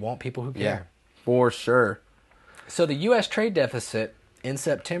 you want people who care. Yeah, for sure. So the U.S. trade deficit in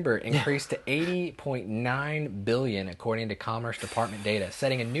September increased to $80.9 billion, according to Commerce Department data,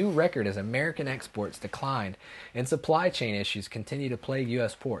 setting a new record as American exports declined and supply chain issues continue to plague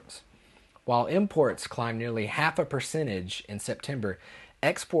U.S. ports. While imports climbed nearly 0.5% in September,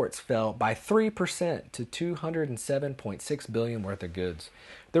 exports fell by 3% to $207.6 billion worth of goods.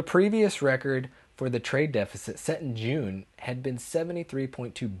 The previous record for the trade deficit set in June had been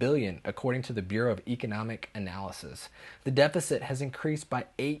 $73.2 billion, according to the Bureau of Economic Analysis. The deficit has increased by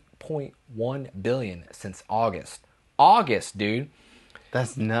 $8.1 billion since August. August, dude.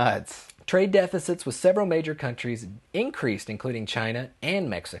 That's nuts. Trade deficits with several major countries increased, including China and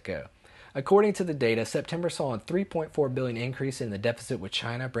Mexico. According to the data, September saw a $3.4 billion increase in the deficit with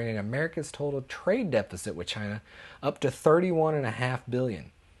China, bringing America's total trade deficit with China up to $31.5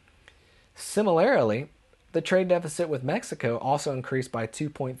 billion. Similarly, the trade deficit with Mexico also increased by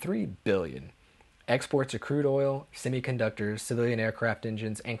 $2.3 billion. Exports of crude oil, semiconductors, civilian aircraft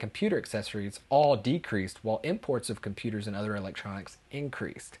engines, and computer accessories all decreased, while imports of computers and other electronics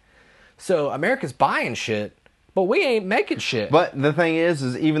increased. So America's buying shit, but we ain't making shit. But the thing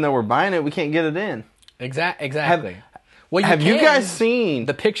is even though we're buying it, we can't get it in. Exactly. Have you guys seen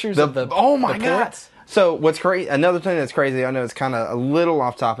the pictures of the oh my the God. ports? So what's crazy? Another thing that's crazy. I know it's kind of a little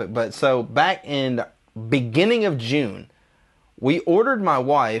off topic, but so back in the beginning of June, we ordered my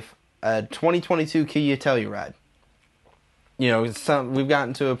wife a 2022 Kia Telluride. We've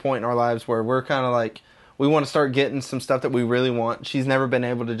gotten to a point in our lives where we're kind of like we want to start getting some stuff that we really want. She's never been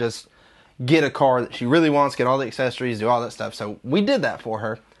able to just get a car that she really wants, get all the accessories, do all that stuff. So we did that for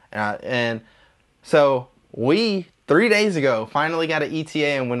her, and so we 3 days ago finally got an ETA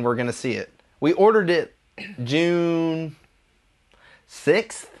and when we're going to see it. We ordered it June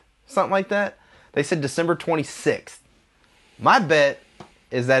 6th, something like that. They said December 26th. My bet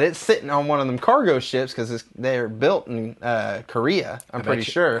is that it's sitting on one of them cargo ships because they're built in Korea, I'm pretty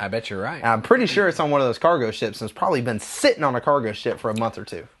sure. I bet you're right. I'm pretty sure it's on one of those cargo ships and it's probably been sitting on a cargo ship for a month or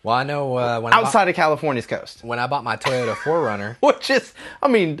two. Well, I know outside of California's coast. When I bought my Toyota 4Runner. Which is,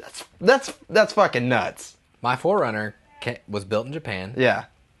 that's fucking nuts. My 4Runner was built in Japan. Yeah.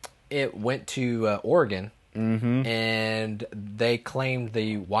 It went to Oregon and they claimed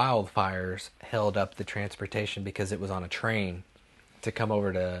the wildfires held up the transportation because it was on a train to come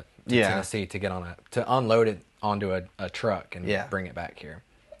over to Tennessee to get on to unload it onto a truck and bring it back here.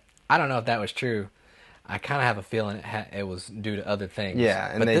 I don't know if that was true. I kind of have a feeling it was due to other things.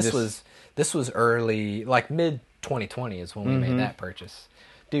 Yeah, and but this was early, like mid 2020 is when we made that purchase.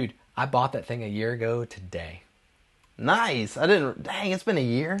 Dude, I bought that thing a year ago today. Nice. Dang, it's been a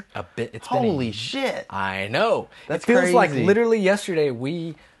year? A bit. Holy shit. I know. That's it feels crazy. like literally yesterday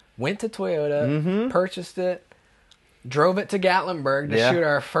we went to Toyota, purchased it, drove it to Gatlinburg to shoot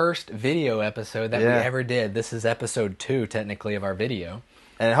our first video episode that we ever did. This is episode 2, technically, of our video.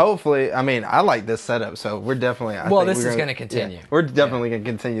 And hopefully, I mean, I like this setup, so we're definitely... this is going to continue. Yeah, we're definitely going to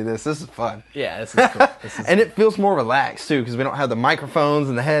continue this. This is fun. Yeah, this is cool. And it feels more relaxed, too, because we don't have the microphones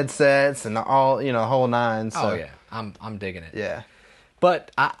and the headsets and the whole nine. So. Oh, yeah. I'm digging it. Yeah. But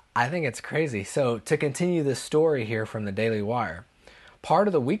I think it's crazy. So, to continue this story here from the Daily Wire, part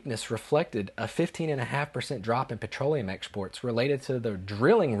of the weakness reflected a 15.5% drop in petroleum exports related to the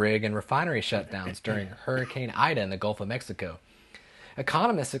drilling rig and refinery shutdowns during Hurricane Ida in the Gulf of Mexico.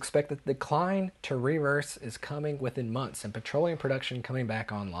 Economists expect that the decline to reverse is coming within months and petroleum production coming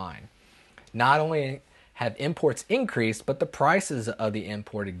back online. Not only have imports increased, but the prices of the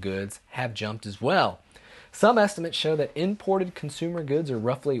imported goods have jumped as well. Some estimates show that imported consumer goods are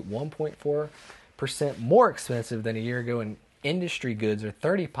roughly 1.4% more expensive than a year ago, and industry goods are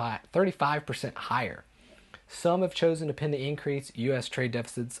 35% higher. Some have chosen to pin the increased U.S. trade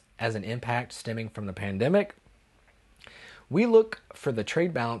deficits as an impact stemming from the pandemic. We look for the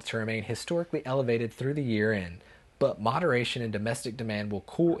trade balance to remain historically elevated through the year end, but moderation in domestic demand will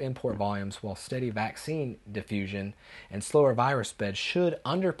cool import volumes, while steady vaccine diffusion and slower virus spread should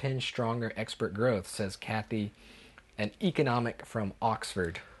underpin stronger export growth, says Kathy, an economic from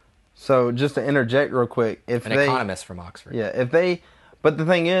Oxford. So just to interject real quick, economist from Oxford. Yeah, but the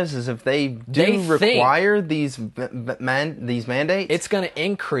thing is if they require these mandates, it's going to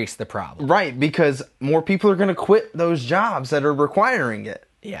increase the problem. Right, because more people are going to quit those jobs that are requiring it.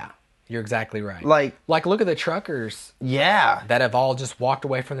 Yeah, you're exactly right. Like look at the truckers. Yeah. That have all just walked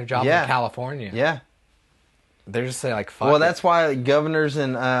away from their jobs in California. Yeah. They're just saying fuck Well, it. that's why governors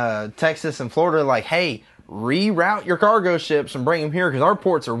in Texas and Florida are like, hey, reroute your cargo ships and bring them here because our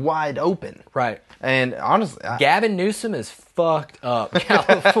ports are wide open. Right. And honestly, Gavin Newsom is fucked up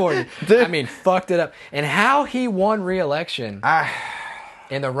California. I mean, fucked it up. And how he won re-election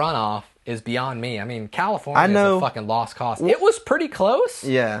in the runoff is beyond me. I mean, California is a fucking lost cause. It was pretty close.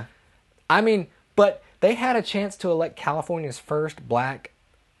 Yeah. I mean, but they had a chance to elect California's first black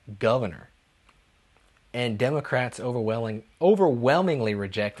governor. And Democrats overwhelmingly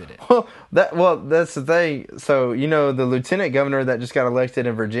rejected it. Well, that's the thing. So, the lieutenant governor that just got elected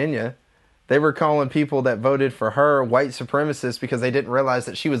in Virginia, they were calling people that voted for her white supremacists because they didn't realize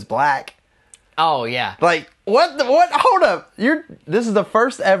that she was black. Oh, yeah. Like, what? Hold up. This is the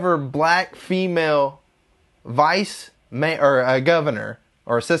first ever black female governor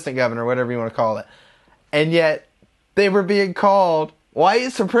or assistant governor, whatever you want to call it. And yet they were being called white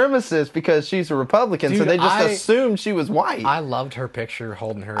supremacists because she's a Republican, so they just assumed she was white. I loved her picture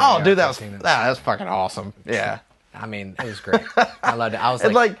holding her. Oh, dude, that was fucking awesome. Yeah. I mean, it was great. I loved it. I was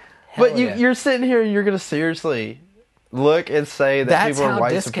but you're sitting here and you're going to seriously look and say that people are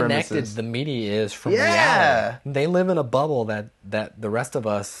white supremacists. That's how disconnected the media is from reality. They live in a bubble that the rest of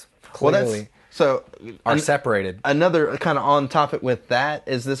us clearly are separated. Another kind of on topic with that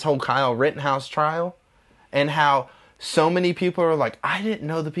is this whole Kyle Rittenhouse trial and how so many people are like, I didn't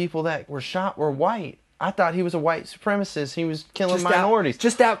know the people that were shot were white. I thought he was a white supremacist. He was killing minorities.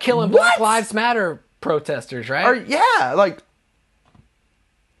 Just out killing Black Lives Matter protesters, right?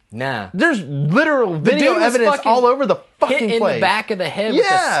 Nah. There's literal video evidence all over the fucking place. Hit in the back of the head with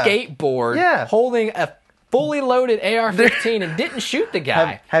a skateboard, holding a fully loaded AR-15 and didn't shoot the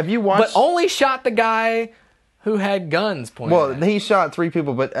guy. Have you watched? But only shot the guy who had guns pointed at him. He shot 3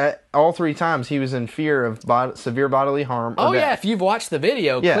 people, but all 3 times he was in fear of severe bodily harm. Oh, yeah, if you've watched the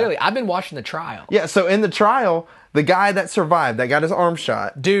video, clearly. I've been watching the trial. Yeah, so in the trial, the guy that survived, that got his arm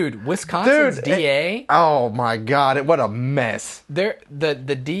shot. Dude, Wisconsin's DA. Oh, my God, what a mess.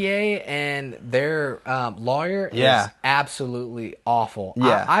 The DA and their lawyer is absolutely awful.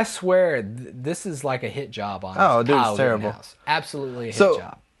 Yeah. I swear, this is like a hit job on it's terrible. Rittenhouse. Absolutely a hit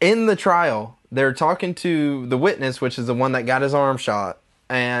job. In the trial, they're talking to the witness, which is the one that got his arm shot,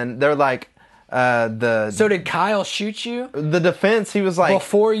 and they're like, So did Kyle shoot you? The defense, he was like...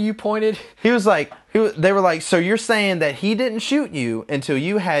 Before you pointed? He was like... They were like, so you're saying that he didn't shoot you until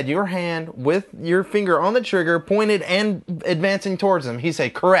you had your hand with your finger on the trigger, pointed and advancing towards him. He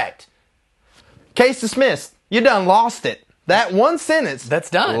said, correct. Case dismissed. You done lost it. That one sentence. That's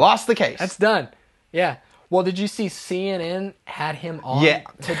done. Lost the case. That's done. Yeah. Well, did you see CNN had him on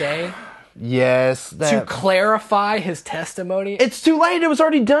today Yes. to clarify his testimony? It's too late. It was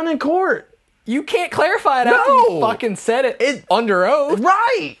already done in court. You can't clarify it after you fucking said it under oath.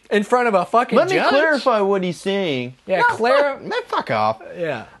 Right. In front of a fucking Let judge. me clarify what he's saying. Yeah, Fuck off.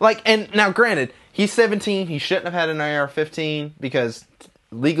 Yeah. Like, and now granted, he's 17. He shouldn't have had an AR-15 because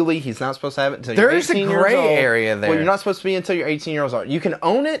legally he's not supposed to have it until you're 18 years old. There's a gray area there. Well, you're not supposed to be until you're 18 years old. You can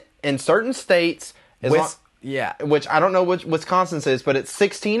own it in certain states. Which I don't know which Wisconsin says, but it's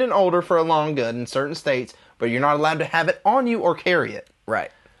 16 and older for a long gun in certain states, but you're not allowed to have it on you or carry it.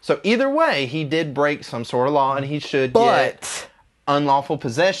 Right. So either way, he did break some sort of law, and he should get unlawful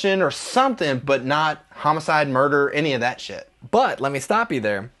possession or something, but not homicide, murder, any of that shit. But let me stop you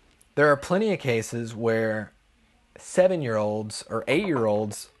there. There are plenty of cases where 7-year-olds or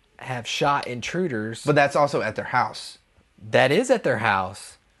 8-year-olds have shot intruders. But that's also at their house. That is at their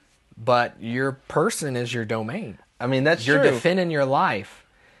house, but your person is your domain. I mean, that's You're true. defending your life.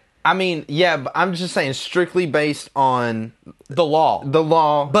 I mean, yeah, but I'm just saying strictly based on the law.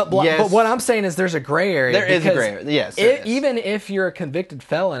 But yes, but what I'm saying is there's a gray area. There is a gray area. Yes. Even if you're a convicted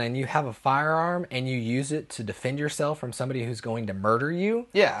felon and you have a firearm and you use it to defend yourself from somebody who's going to murder you,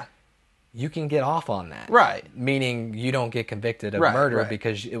 yeah, you can get off on that. Right. Meaning you don't get convicted of Right, murder right.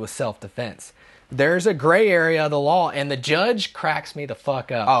 because it was self-defense. There's a gray area of the law, and the judge cracks me the fuck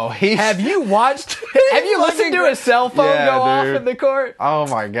up. Oh, have you watched? Have you listened to his cell phone go off in the court? Oh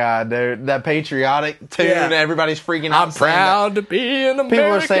my god, dude, that patriotic tune. Yeah. Everybody's freaking out. I'm proud to be an American. People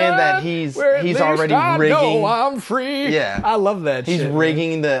are saying that he's already rigging. No, I'm free. Yeah, I love that. He's shit,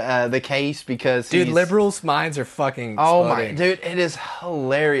 rigging the case because liberals' minds are fucking. Oh exploding. my, dude, it is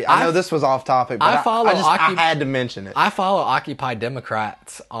hilarious. I know this was off topic, but I had to mention it. I follow Occupy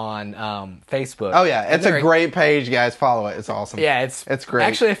Democrats on Facebook. Oh yeah, it's a great page, guys. Follow it. It's awesome. Yeah, it's great.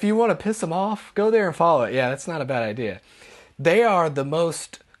 Actually, if you want to piss them off, go there and follow it. Yeah, that's not a bad idea. They are the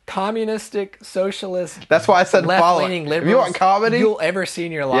most communistic, socialist. That's why I said left-leaning follow it. liberals If you want comedy, you'll ever see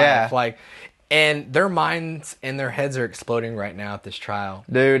in your life. Yeah. Like, and their minds and their heads are exploding right now at this trial.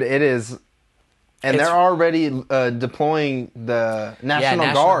 Dude, it is. And they're already deploying the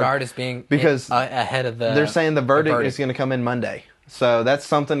National Guard is being because ahead of the. They're saying the verdict is going to come in Monday, so that's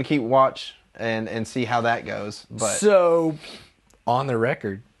something to keep watch and see how that goes. But so, on the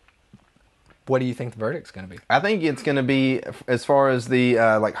record, what do you think the verdict's going to be? I think it's going to be, as far as the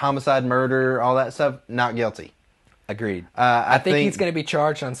like homicide, murder, all that stuff, not guilty. Agreed. I think he's going to be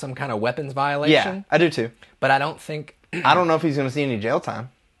charged on some kind of weapons violation. Yeah, I do too. But I don't think. I don't know if he's going to see any jail time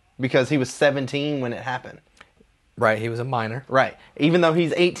because he was 17 when it happened. Right, he was a minor. Right. Even though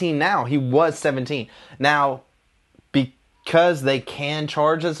he's 18 now, he was 17. Now, because they can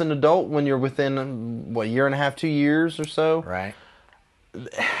charge as an adult when you're within, what, year and a half, 2 years or so? Right.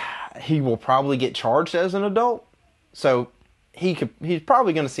 He will probably get charged as an adult. So, he's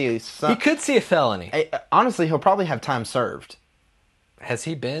probably going to see He could see a felony. Honestly, he'll probably have time served. Has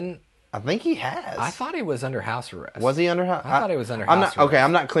he been? I think he has. I thought he was under house arrest. Was he under house? I thought he was under house arrest. Okay,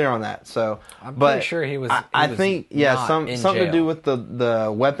 I'm not clear on that. So, I'm pretty sure he was. I think something to do with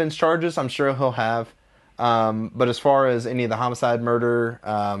the weapons charges. I'm sure he'll have. But as far as any of the homicide, murder,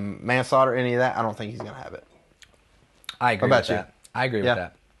 manslaughter, any of that, I don't think he's going to have it. I agree with that. I agree with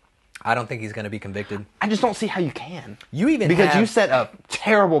that. I don't think he's going to be convicted. I just don't see how you can. Because you set a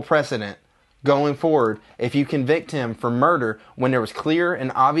terrible precedent going forward if you convict him for murder when there was clear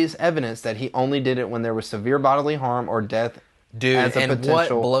and obvious evidence that he only did it when there was severe bodily harm or death. Dude, as a and what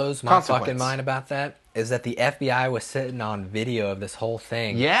blows my consequence. fucking mind about that is that the FBI was sitting on video of this whole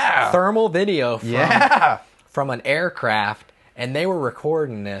thing. Yeah. Thermal video from an aircraft, and they were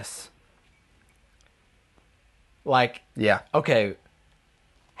recording this. Like, okay,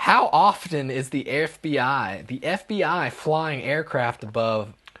 how often is the FBI flying aircraft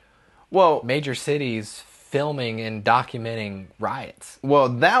above major cities filming and documenting riots? Well,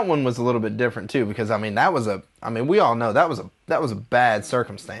 that one was a little bit different too, because we all know that was a bad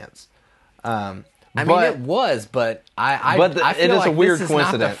circumstance. It was, but I feel it is like a weird this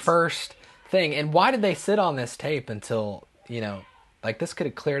coincidence. Is not the first thing. And why did they sit on this tape until this could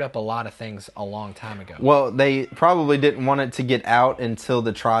have cleared up a lot of things a long time ago? Well, they probably didn't want it to get out until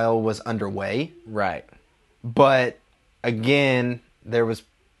the trial was underway. Right. But again, there was.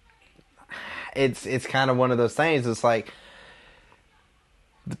 It's kind of one of those things. It's like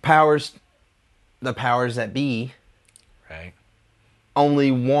the powers that be, right,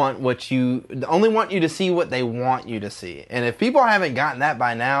 only want you to see what they want you to see. And if people haven't gotten that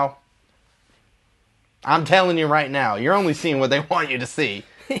by now, I'm telling you right now, you're only seeing what they want you to see.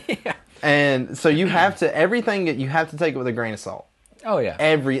 Yeah. And so you have to, everything, you have to take it with a grain of salt. Oh, yeah.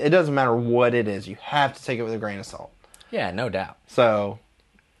 It doesn't matter what it is. You have to take it with a grain of salt. Yeah, no doubt. So,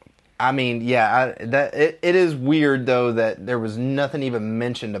 I mean, yeah, it is weird, though, that there was nothing even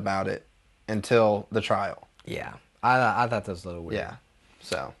mentioned about it until the trial. Yeah. I thought that was a little weird. Yeah.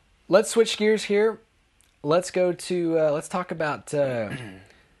 So. Let's switch gears here. Let's go to, let's talk about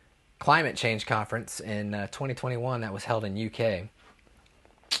climate change conference in 2021 that was held in UK.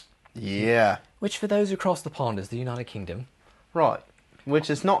 Yeah. Which, for those across the pond, is the United Kingdom. Right. Which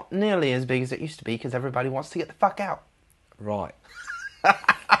is not nearly as big as it used to be because everybody wants to get the fuck out. Right.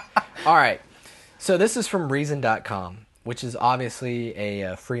 All right. So this is from Reason.com, which is obviously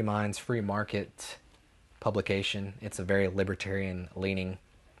a free minds, free market publication. It's a very libertarian-leaning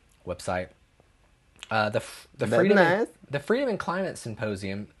website. The Freedom and Climate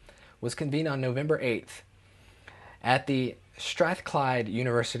Symposium was convened on November 8th at the Strathclyde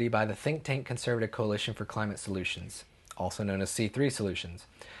University by the think tank Conservative Coalition for Climate Solutions, also known as C3 Solutions,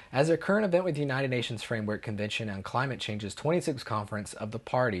 as a current event with the United Nations Framework Convention on Climate Change's 26th Conference of the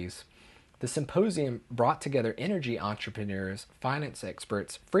Parties. The symposium brought together energy entrepreneurs, finance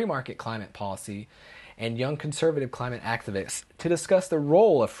experts, free market climate policy, and young conservative climate activists to discuss the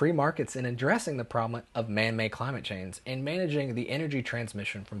role of free markets in addressing the problem of man-made climate change and managing the energy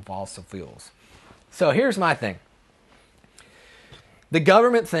transmission from fossil fuels. So here's my thing. The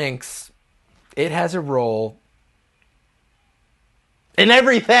government thinks it has a role in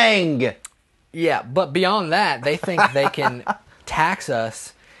everything. Yeah, but beyond that, they think they can tax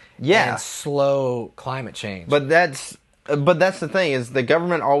us and slow climate change. But that's the thing, is the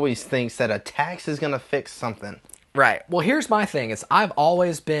government always thinks that a tax is going to fix something. Right. Well, here's my thing, is I've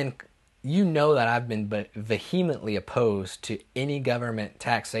always been, that I've been vehemently opposed to any government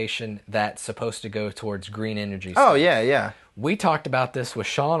taxation that's supposed to go towards green energy stuff. Oh, yeah. We talked about this with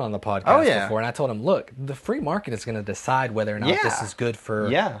Sean on the podcast before, and I told him, look, the free market is going to decide whether or not this is good for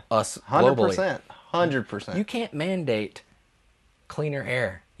us globally. 100%. You can't mandate cleaner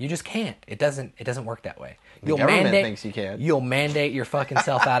air. You just can't. It doesn't work that way. The government thinks you can. You'll mandate your fucking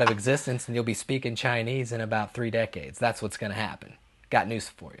self out of existence, and you'll be speaking Chinese in about 3 decades. That's what's going to happen. Got news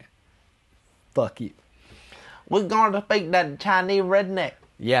for you. Fuck you. We're going to speak that Chinese redneck.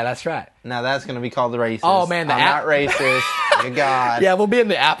 Yeah, that's right. Now that's going to be called the racist. Oh, man. I'm not racist. Good God. Yeah, we'll be in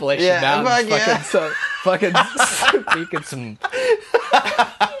the Appalachian Mountains. Fucking speaking some...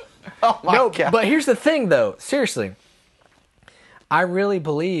 Oh, my God. But here's the thing, though. Seriously. I really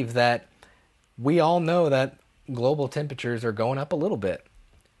believe that we all know that global temperatures are going up a little bit.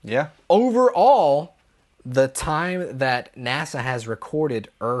 Yeah. Overall, the time that NASA has recorded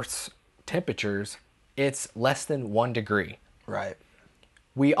Earth's temperatures, it's less than 1 degree. Right.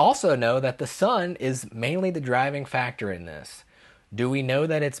 We also know that the sun is mainly the driving factor in this. Do we know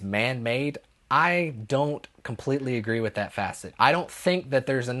that it's man-made? I don't completely agree with that facet. I don't think that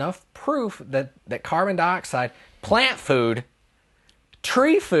there's enough proof that carbon dioxide, plant food,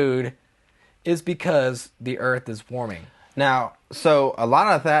 tree food, is because the Earth is warming. Now, so a lot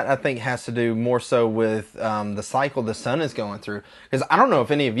of that, I think, has to do more so with the cycle the sun is going through. Because I don't know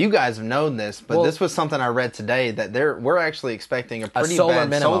if any of you guys have known this, but this was something I read today, that we're actually expecting a pretty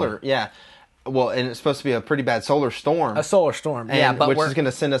bad solar. Yeah. Well, and it's supposed to be a pretty bad solar storm. A solar storm, which is going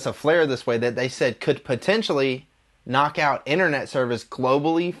to send us a flare this way that they said could potentially knock out internet service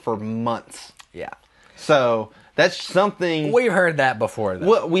globally for months. Yeah. So that's something... We've heard that before, though.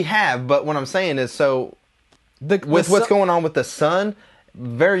 Well, we have, but what I'm saying is, so... With what's going on with the sun,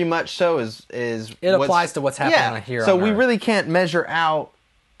 very much so is it applies to what's happening here. So on we Earth. really can't measure out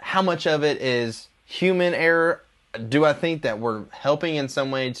how much of it is human error. Do I think that we're helping in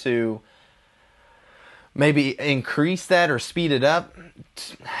some way to maybe increase that or speed it up?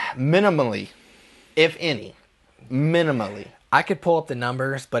 Minimally, if any. Minimally. I could pull up the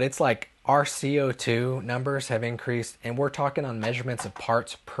numbers, but it's like our CO2 numbers have increased, and we're talking on measurements of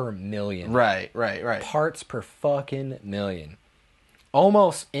parts per million. Right. Parts per fucking million.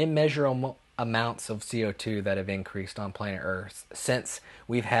 Almost immeasurable amounts of CO2 that have increased on planet Earth since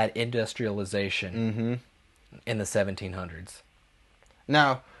we've had industrialization in the 1700s.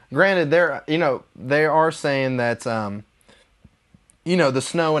 Now, granted, they are saying that the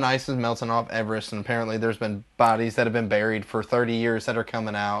snow and ice is melting off Everest, and apparently there's been bodies that have been buried for 30 years that are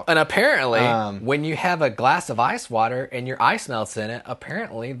coming out. And apparently, when you have a glass of ice water and your ice melts in it,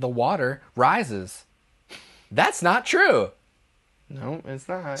 apparently the water rises. That's not true. No, it's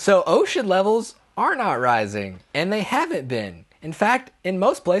not. So ocean levels are not rising, and they haven't been. In fact, in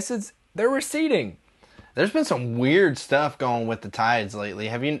most places, they're receding. There's been some weird stuff going with the tides lately.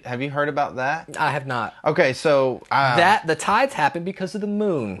 Have you heard about that? I have not. Okay, so That the tides happen because of the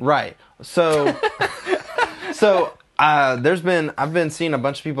moon. right. So I've been seeing a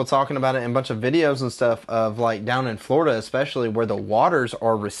bunch of people talking about it and a bunch of videos and stuff of like down in Florida especially where the waters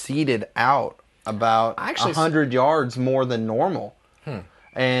are receded out about 100 yards more than normal.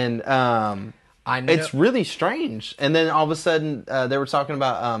 And I know. it's really strange. And then all of a sudden they were talking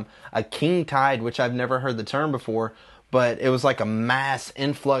about a king tide, which I've never heard the term before, but it was like a mass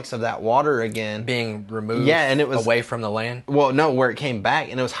influx of that water again. Being removed and it was away from the land. Well, no, where it came back,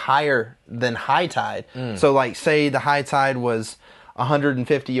 and it was higher than high tide. So, like, say the high tide was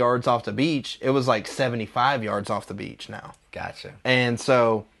 150 yards off the beach, it was like 75 yards off the beach now. Gotcha. And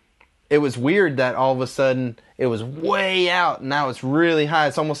so it was weird that all of a sudden it was way out, and now it's really high.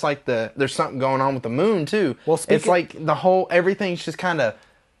 It's almost like there's something going on with the moon too. Well, it's like everything's just kind of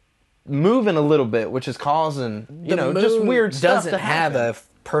moving a little bit, which is causing just weird stuff to happen. Doesn't have a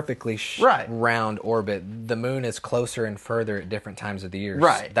perfectly Right. round orbit. The moon is closer and further at different times of the year.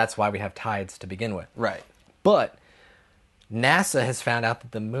 Right. That's why we have tides to begin with. Right. But NASA has found out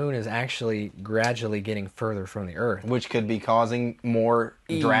that the moon is actually gradually getting further from the Earth. Which could be causing more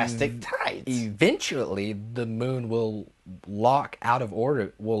drastic tides. Eventually, the moon will lock out of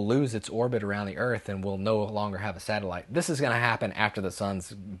orbit, will lose its orbit around the Earth, and will no longer have a satellite. This is going to happen after the sun's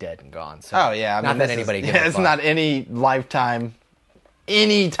dead and gone. So Oh yeah, not that anybody gives a it's fuck. not any lifetime,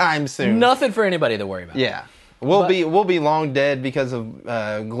 anytime soon. Nothing for anybody to worry about. Yeah, we'll be long dead because of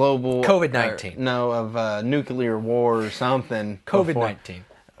global COVID-19. Of nuclear war or something. COVID-19.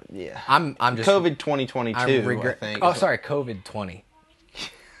 Yeah, I'm just COVID 2022. I think. Oh, sorry, COVID-20.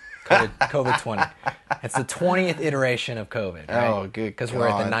 COVID-20. It's the 20th iteration of COVID. Right? Oh, good Because we're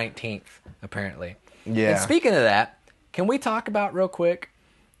at the God. 19th, apparently. Yeah. And speaking of that, can we talk about real quick?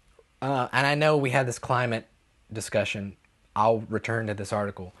 And I know we had this climate discussion. I'll return to this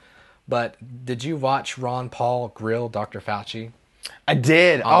article. But did you watch Ron Paul grill Dr. Fauci? I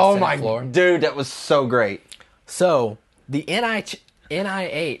did. On Oh the my Senate floor? dude, that was so great. So the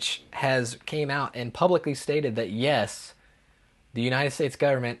NIH has came out and publicly stated that yes, the United States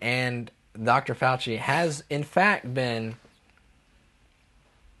government and Dr. Fauci has in fact been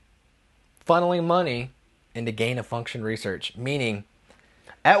funneling money into gain-of-function research, meaning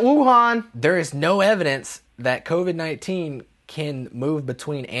At Wuhan, there is no evidence that COVID-19 can move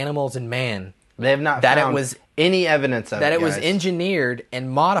between animals and man. they have not That it found was- any evidence of That it was guys. engineered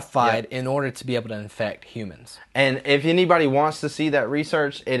and modified in order to be able to infect humans. And if anybody wants to see that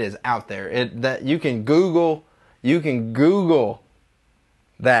research, it is out there. That you can Google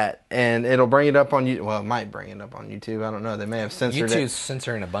that, and it'll bring it up on you. Well, it might bring it up on YouTube. I don't know. They may have censored YouTube's it.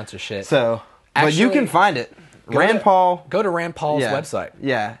 censoring a bunch of shit. So, but you Actually, can find it. Go Rand to- Paul. Go to Rand Paul's Yeah, website.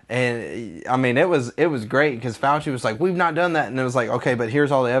 Yeah, and I mean it was great because Fauci was like, "We've not done that," and it was like, "Okay, but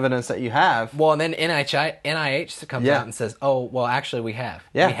here's all the evidence that you have." Well, and then NIH comes Yeah. out and says, "Oh, well, actually, we have.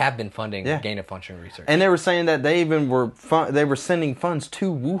 Yeah. We have been funding Yeah. gain-of-function research." And they were saying that they even they were sending funds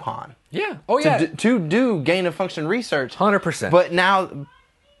to Wuhan yeah. Oh, yeah. to do gain of function research. 100%.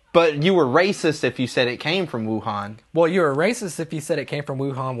 But you were racist if you said it came from Wuhan. Well, you're a racist if you said it came from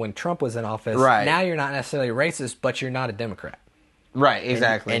Wuhan when Trump was in office. Right. Now you're not necessarily racist, but you're not a Democrat. Right,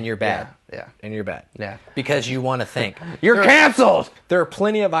 exactly. And you're bad. Yeah. And you're bad. Yeah. Because you want to think. You're canceled! There are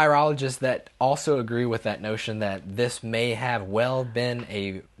plenty of virologists that also agree with that notion that this may have well been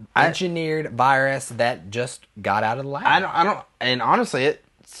a engineered virus that just got out of the lab. I don't, and honestly, it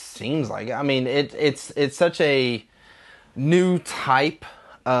seems like it. I mean, it's such a new type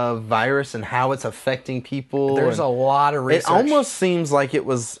of virus and how it's affecting people. There's a lot of research. It almost seems like it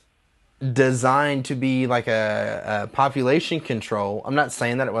was designed to be like a population control. I'm not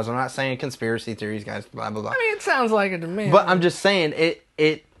saying that it was. I'm not saying conspiracy theories, guys. Blah blah blah. I mean, it sounds like it to me. But I'm just saying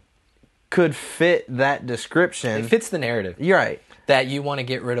it could fit that description. It fits the narrative. You're right. That you want to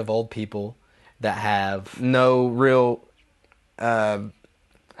get rid of old people that have No real.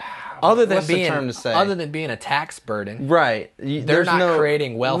 other than what's the being term to say? other than being a tax burden. Right. They're not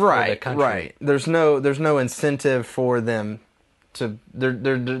creating wealth for the country. Right. There's no incentive for them to.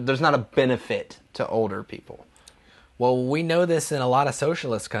 There's not a benefit to older people. Well, we know this in a lot of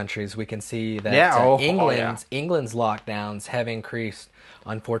socialist countries. We can see that Yeah, England's lockdowns have increased,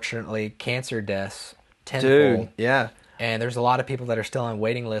 unfortunately, cancer deaths tenfold. Dude, yeah. And there's a lot of people that are still on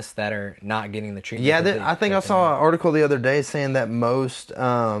waiting lists that are not getting the treatment. Yeah, that I think I saw an article the other day saying that most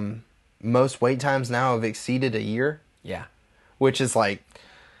wait times now have exceeded a year, Yeah. which is like,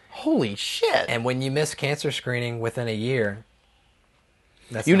 holy shit. And when you miss cancer screening within a year,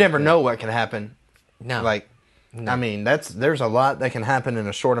 that's You not never good. know what can happen. No. Like, I mean, there's a lot that can happen in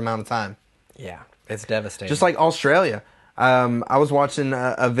a short amount of time. Yeah. It's devastating. Just like Australia. I was watching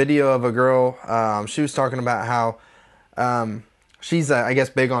a video of a girl. She was talking about how she's, I guess,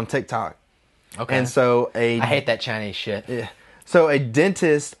 big on TikTok. Okay. And so I hate that Chinese shit. Yeah. So a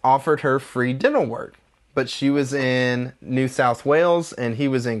dentist offered her free dental work, but she was in New South Wales and he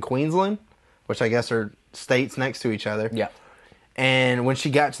was in Queensland, which I guess are states next to each other. Yeah. And when she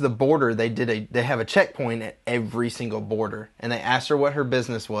got to the border, they have a checkpoint at every single border, and they asked her what her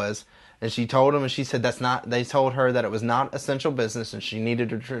business was, and she told them, and she said they told her that it was not essential business, and she needed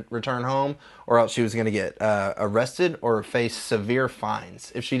to return home, or else she was going to get arrested or face severe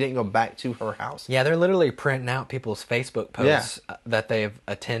fines if she didn't go back to her house. Yeah, they're literally printing out people's Facebook posts that they've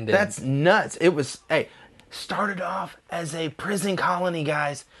attended. That's nuts. It was, started off as a prison colony,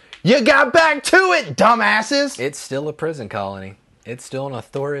 guys. You got back to it, dumbasses. It's still a prison colony. It's still an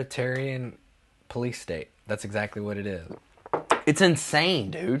authoritarian police state. That's exactly what it is. It's insane,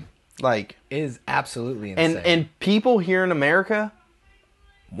 dude. Like, it is absolutely insane. And people here in America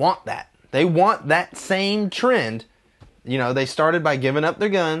want that. They want that same trend. You know, they started by giving up their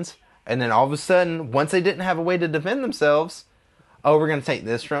guns, and then all of a sudden, once they didn't have a way to defend themselves, oh, we're going to take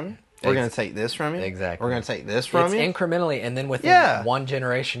this from you. We're going to take this from you. Exactly. We're going to take this from you. It's incrementally, and then within one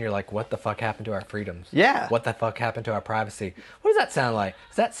generation, you're like, what the fuck happened to our freedoms? Yeah. What the fuck happened to our privacy? What does that sound like?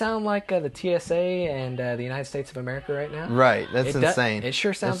 Does that sound like the TSA and the United States of America right now? Right. That's insane. It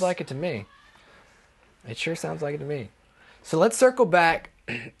sure sounds like it to me. It sure sounds like it to me. So let's circle back.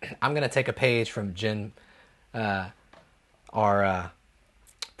 I'm going to take a page from Jen, our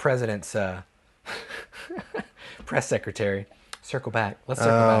president's press secretary. Circle back. Let's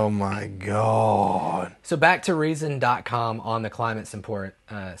circle back. Oh my God. So back to Reason.com on the climate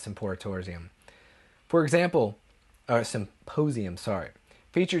symposium. For example, symposium,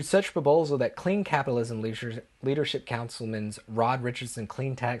 featured such proposal that Clean Capitalism Leadership Councilman's Rod Richardson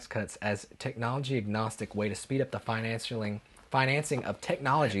clean tax cuts as technology agnostic way to speed up the financing of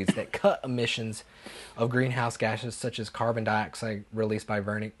technologies that cut emissions of greenhouse gases such as carbon dioxide released by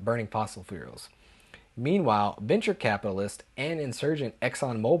burning fossil fuels. Meanwhile, venture capitalist and insurgent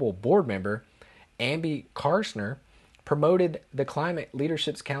ExxonMobil board member Amby Karshner promoted the Climate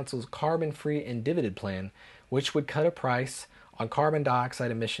Leadership Council's carbon-free and dividend plan, which would cut a price on carbon dioxide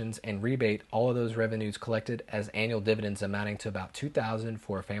emissions and rebate all of those revenues collected as annual dividends amounting to about $2,000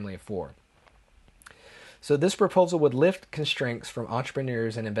 for a family of 4. So this proposal would lift constraints from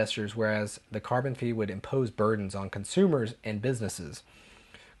entrepreneurs and investors, whereas the carbon fee would impose burdens on consumers and businesses.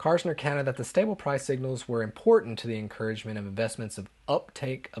 Karshner counted that the stable price signals were important to the encouragement of investments of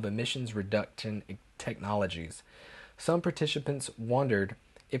uptake of emissions reduction technologies. Some participants wondered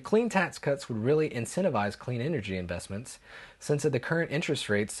if clean tax cuts would really incentivize clean energy investments, since at the current interest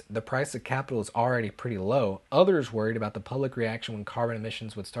rates, the price of capital is already pretty low. Others worried about the public reaction when carbon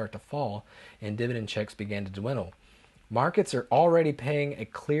emissions would start to fall and dividend checks began to dwindle. Markets are already playing a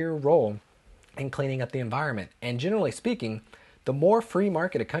clear role in cleaning up the environment, and generally speaking, the more free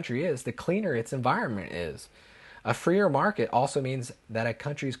market a country is, the cleaner its environment is. A freer market also means that a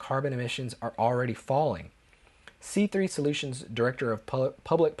country's carbon emissions are already falling. C3 Solutions Director of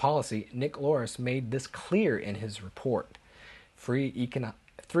Public Policy, Nick Loris, made this clear in his report. Free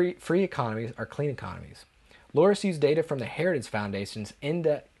economies are clean economies. Loris used data from the Heritage Foundation's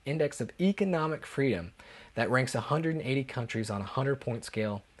Index of Economic Freedom that ranks 180 countries on a 100-point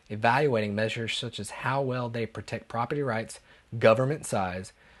scale, evaluating measures such as how well they protect property rights, government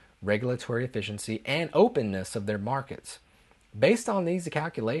size, regulatory efficiency, and openness of their markets. Based on these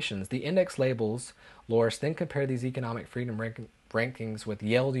calculations, the index labels Loris then compared these economic freedom rankings with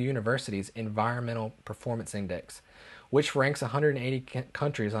Yale University's Environmental Performance Index, which ranks 180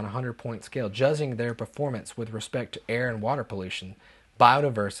 countries on a 100-point scale, judging their performance with respect to air and water pollution,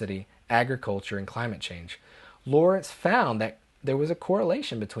 biodiversity, agriculture, and climate change. Loris found that there was a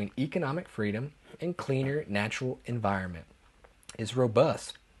correlation between economic freedom and cleaner natural environment. Is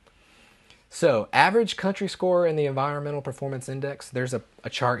robust. So, average country score in the Environmental Performance Index, there's a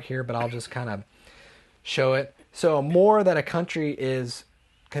chart here, but I'll just kind of show it. So, more that a country is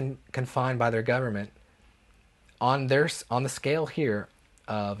confined by their government, on the scale here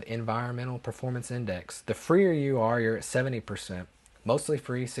of Environmental Performance Index, the freer you are, you're at 70%, mostly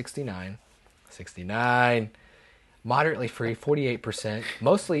free, 69, moderately free, 48%,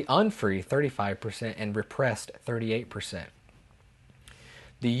 mostly unfree, 35%, and repressed, 38%.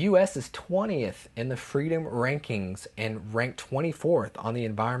 The U.S. is 20th in the freedom rankings and ranked 24th on the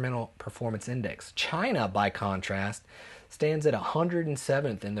Environmental Performance Index. China, by contrast, stands at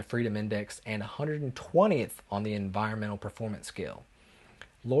 107th in the Freedom Index and 120th on the Environmental Performance Scale.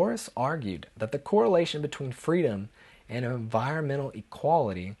 Loris argued that the correlation between freedom and environmental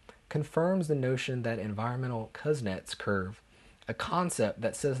equality confirms the notion that environmental Kuznets curve, a concept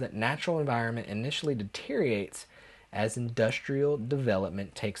that says that natural environment initially deteriorates as industrial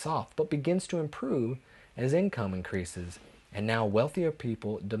development takes off, but begins to improve as income increases, and now wealthier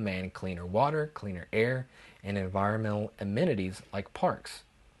people demand cleaner water, cleaner air, and environmental amenities like parks.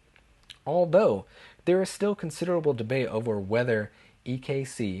 Although there is still considerable debate over whether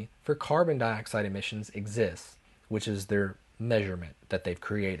EKC for carbon dioxide emissions exists, which is their measurement that they've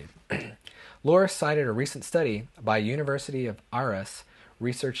created. Laura cited a recent study by University of Aarhus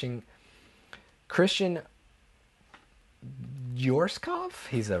researching Christian Yorskov,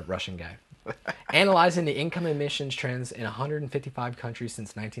 he's a Russian guy, analyzing the income emissions trends in 155 countries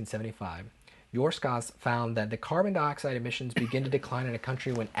since 1975. Yorskov found that the carbon dioxide emissions begin to decline in a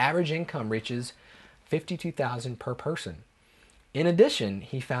country when average income reaches $52,000 per person. In addition,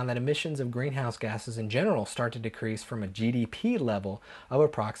 he found that emissions of greenhouse gases in general start to decrease from a GDP level of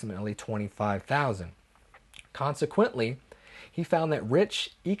approximately 25,000. Consequently, he found that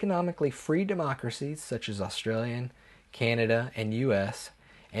rich, economically free democracies such as Australia, Canada, and US,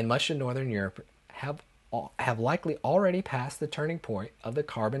 and much of Northern Europe have likely already passed the turning point of the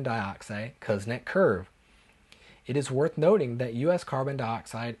carbon dioxide Kuznets curve. It is worth noting that U.S. carbon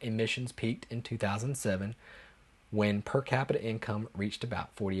dioxide emissions peaked in 2007 when per capita income reached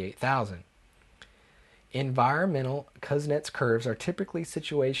about $48,000. Environmental Kuznets curves are typically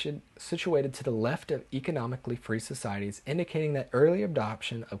situated to the left of economically free societies, indicating that early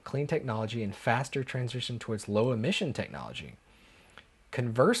adoption of clean technology and faster transition towards low-emission technology.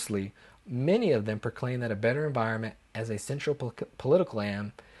 Conversely, many of them proclaim that a better environment as a central political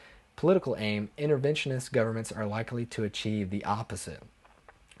aim, interventionist governments are likely to achieve the opposite.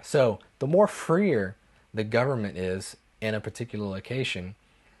 So, the more freer the government is in a particular location,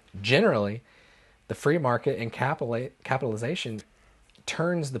 generally, the free market and capitalization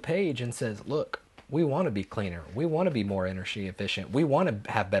turns the page and says, look, we want to be cleaner. We want to be more energy efficient. We want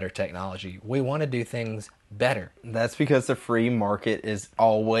to have better technology. We want to do things better. That's because the free market is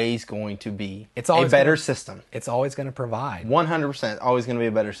always going to be a better system. It's always going to provide. 100% always going to be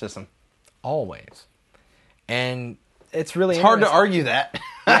a better system. Always. And it's really hard to argue that.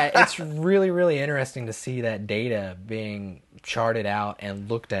 Yeah, it's really, really interesting to see that data being charted out and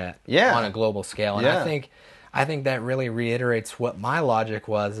looked at on a global scale. And I think that really reiterates what my logic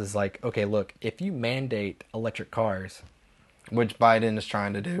was, is like, okay, look, if you mandate electric cars, which Biden is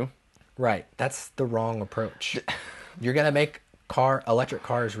trying to do. Right. That's the wrong approach. You're going to make electric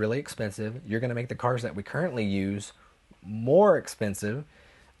cars really expensive. You're going to make the cars that we currently use more expensive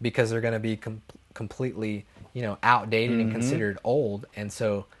because they're going to be completely, outdated and considered old. And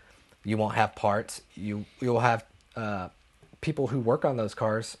so you won't have parts. You'll have people who work on those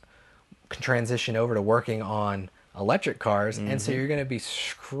cars can transition over to working on electric cars, and so you're going to be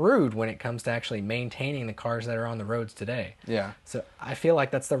screwed when it comes to actually maintaining the cars that are on the roads today. Yeah. So I feel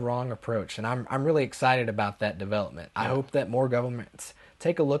like that's the wrong approach, and I'm really excited about that development. I hope that more governments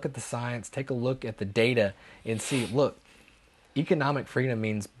take a look at the science, take a look at the data, and see, look, economic freedom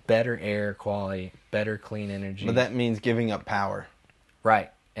means better air quality, better clean energy. But that means giving up power.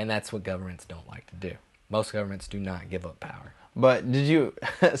 Right, and that's what governments don't like to do. Most governments do not give up power. But did you,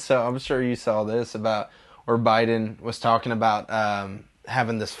 so I'm sure you saw this about where Biden was talking about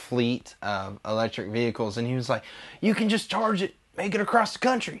having this fleet of electric vehicles, and he was like, you can just charge it, make it across the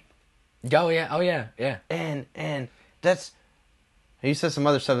country. Oh yeah. And that's, he said some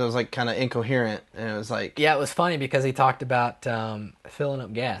other stuff that was like kind of incoherent, and it was like, yeah, it was funny because he talked about filling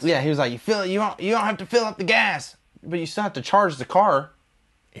up gas. Yeah, he was like, you don't have to fill up the gas, but you still have to charge the car.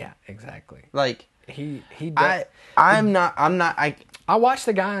 Yeah, exactly. Like he I watched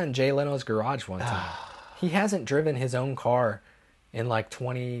the guy in Jay Leno's garage one time. He hasn't driven his own car in like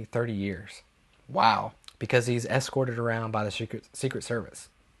 20, 30 years. Wow. Because he's escorted around by the Secret Service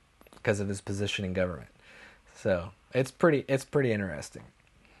because of his position in government. So it's pretty interesting.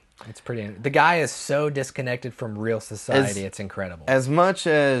 The guy is so disconnected from real society. It's incredible. As much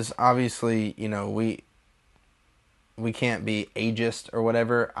as obviously, we can't be ageist or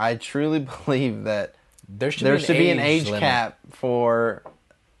whatever, I truly believe that there should be an age cap for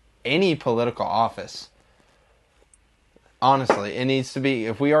any political office. Honestly, it needs to be,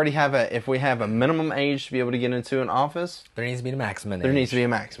 if we have a minimum age to be able to get into an office, there needs to be a maximum age. There needs to be a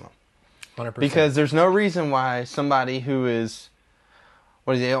maximum. 100%. Because there's no reason why somebody who is,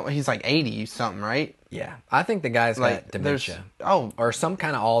 he's like 80 something, right? Yeah. I think the guy's got dementia. Or some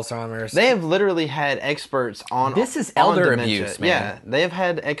kind of Alzheimer's. They have literally had experts on This is elder abuse, man. Yeah. They have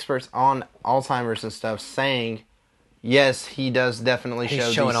had experts on Alzheimer's and stuff saying, yes, he does definitely show these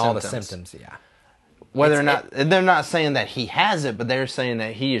symptoms. He's showing all the symptoms, yeah. whether or not they're not saying that he has it, but they're saying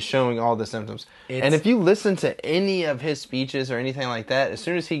that he is showing all the symptoms. And if you listen to any of his speeches or anything like that, as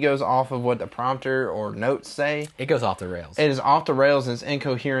soon as he goes off of what the prompter or notes say, it goes off the rails. It is off the rails and it's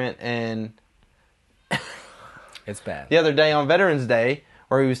incoherent. And it's bad. The other day on Veterans Day,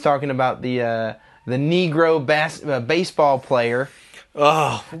 where he was talking about the Negro baseball player.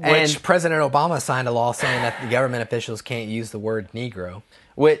 Oh, which President Obama signed a law saying that the government officials can't use the word Negro.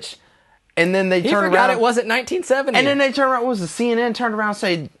 And then they turned around. It wasn't 1970. And then they turned around. What was the CNN turned around and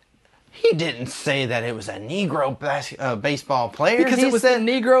said, he didn't say that it was a Negro baseball player. Because it was the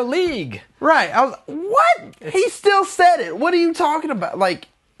Negro League. Right. I was what? He still said it. What are you talking about? Like,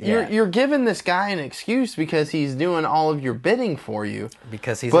 you're giving this guy an excuse because he's doing all of your bidding for you.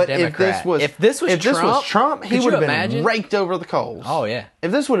 Because he's a Democrat. If this was Trump, he would have been raked over the coals. Oh, yeah.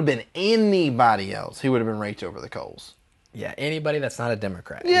 If this would have been anybody else, he would have been raked over the coals. Yeah, anybody that's not a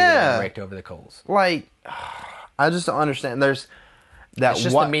Democrat. Yeah. Raked over the coals. Like, I just don't understand. There's that. It's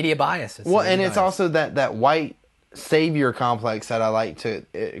just the media bias. It's also that white savior complex that I like to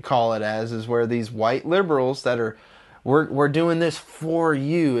call it as, is where these white liberals that are, we're doing this for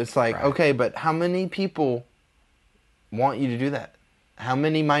you. It's like, right. Okay, but how many people want you to do that? How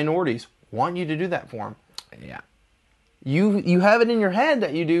many minorities want you to do that for them? Yeah. You have it in your head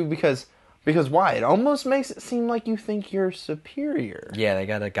that you do because why? It almost makes it seem like you think you're superior. Yeah, they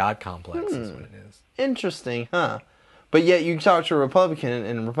got a God complex is what it is. Interesting, huh? But yet you talk to a Republican,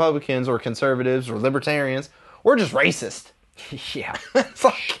 and Republicans or conservatives or libertarians, we're just racist. Yeah. It's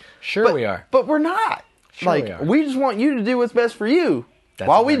like, we are. But we're not. Sure we are. We just want you to do what's best for you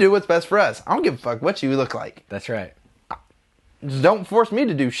while we do what's best for us. I don't give a fuck what you look like. That's right. Just don't force me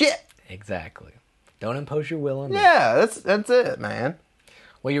to do shit. Exactly. Don't impose your will on me. Yeah, that's it, man.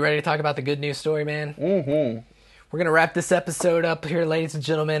 Well, you ready to talk about the good news story, man? Mm-hmm. We're going to wrap this episode up here, ladies and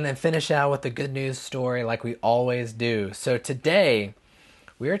gentlemen, and finish out with the good news story like we always do. So today,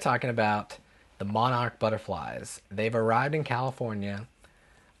 we are talking about the monarch butterflies. They've arrived in California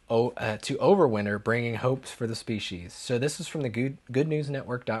to overwinter, bringing hopes for the species. So this is from the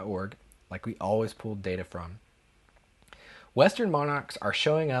goodnewsnetwork.org, like we always pulled data from. Western monarchs are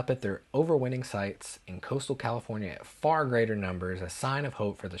showing up at their overwintering sites in coastal California at far greater numbers, a sign of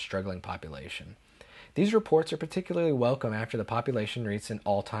hope for the struggling population. These reports are particularly welcome after the population reached an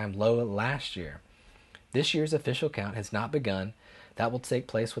all-time low last year. This year's official count has not begun. That will take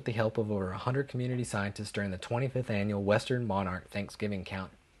place with the help of over 100 community scientists during the 25th annual Western Monarch Thanksgiving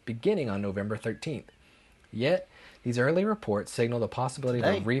count beginning on November 13th. Yet, these early reports signal the possibility of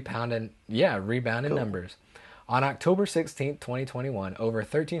a rebound in numbers. On October 16, 2021, over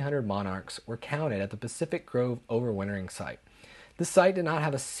 1,300 monarchs were counted at the Pacific Grove overwintering site. The site did not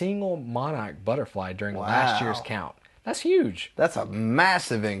have a single monarch butterfly during last year's count. That's huge. That's a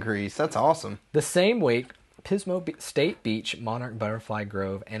massive increase. That's awesome. The same week, Pismo State Beach Monarch Butterfly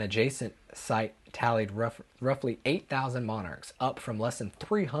Grove and adjacent site tallied roughly 8,000 monarchs, up from less than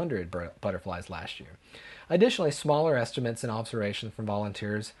 300 butterflies last year. Additionally, smaller estimates and observations from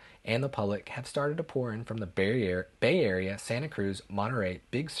volunteers and the public have started to pour in from the Bay Area, Santa Cruz, Monterey,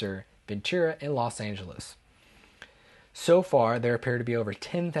 Big Sur, Ventura, and Los Angeles. So far, there appear to be over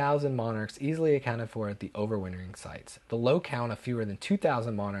 10,000 monarchs easily accounted for at the overwintering sites. The low count of fewer than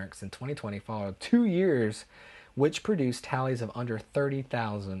 2,000 monarchs in 2020 followed 2 years, which produced tallies of under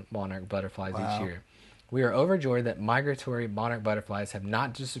 30,000 monarch butterflies each year. We are overjoyed that migratory monarch butterflies have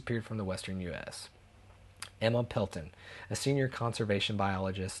not disappeared from the western U.S. Emma Pelton, a senior conservation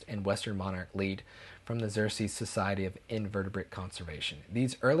biologist and Western monarch lead from the Xerces Society of Invertebrate Conservation.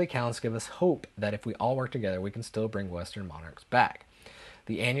 These early counts give us hope that if we all work together, we can still bring Western monarchs back.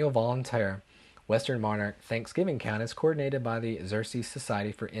 The annual volunteer Western Monarch Thanksgiving count is coordinated by the Xerces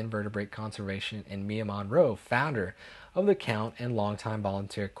Society for Invertebrate Conservation and Mia Monroe, founder of the count and longtime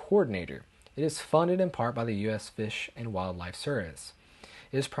volunteer coordinator. It is funded in part by the U.S. Fish and Wildlife Service.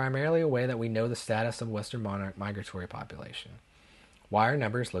 It is primarily a way that we know the status of Western monarch migratory population. Why are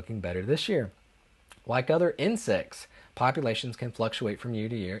numbers looking better this year? Like other insects, populations can fluctuate from year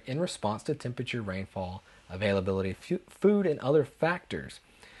to year in response to temperature, rainfall, availability of food, and other factors.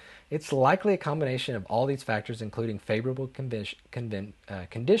 It's likely a combination of all these factors, including favorable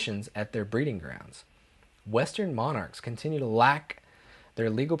conditions at their breeding grounds. Western monarchs continue to lack their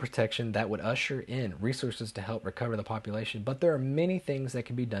legal protection that would usher in resources to help recover the population, but there are many things that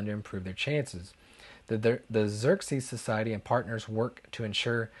can be done to improve their chances. The Xerces Society and partners work to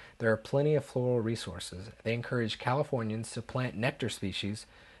ensure there are plenty of floral resources. They encourage Californians to plant nectar species,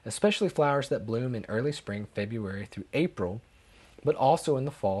 especially flowers that bloom in early spring, February through April, but also in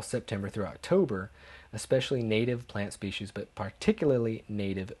the fall, September through October, especially native plant species, but particularly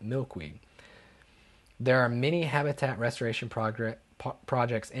native milkweed. There are many habitat restoration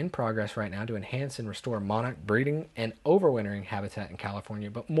projects in progress right now to enhance and restore monarch breeding and overwintering habitat in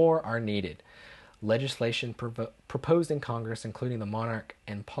California, but more are needed. Legislation proposed in Congress, including the Monarch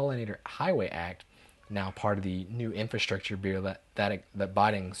and Pollinator Highway Act, now part of the new infrastructure bill that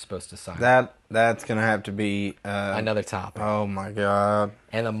Biden's supposed to sign. That's gonna have to be another topic. Oh my God!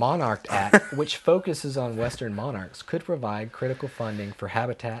 And the Monarch Act, which focuses on western monarchs, could provide critical funding for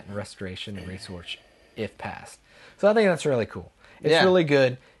habitat and restoration and research if passed. So I think that's really cool. It's really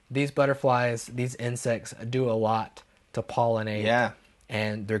good. These butterflies, these insects do a lot to pollinate. Yeah.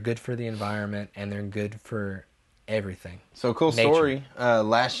 And they're good for the environment, and they're good for everything. So cool Nature. story.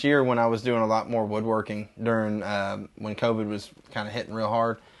 Last year when I was doing a lot more woodworking during when COVID was kind of hitting real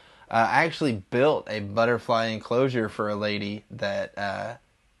hard, I actually built a butterfly enclosure for a lady that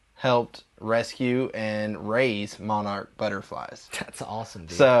helped rescue and raise monarch butterflies. That's awesome,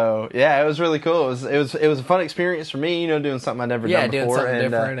 dude. So yeah, it was really cool. It was a fun experience for me, doing something I'd never done before. Doing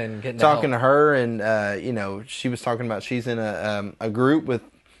something different and getting talking to her, and she was talking about she's in a group with,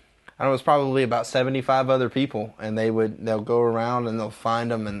 I don't know, it's probably about 75 other people, and they'll go around and they'll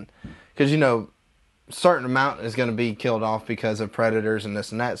find them, and because certain amount is going to be killed off because of predators and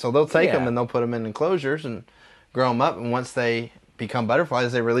this and that, so they'll take them and they'll put them in enclosures and grow them up, and once they become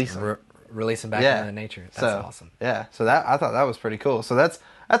butterflies, they release them. Release them back into nature. That's awesome. Yeah, so I thought that was pretty cool. So that's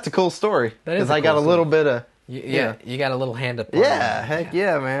a cool story. Because I got a little bit of... You got a little hand up. Yeah, heck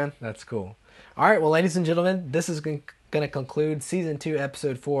yeah, man. That's cool. All right, well, ladies and gentlemen, this is going to conclude Season 2,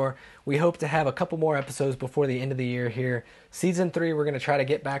 Episode 4. We hope to have a couple more episodes before the end of the year here. Season 3, we're going to try to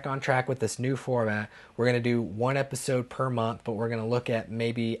get back on track with this new format. We're going to do 1 episode per month, but we're going to look at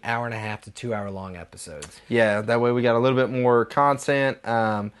maybe 1.5 to 2 hour long episodes. Yeah, that way we got a little bit more content.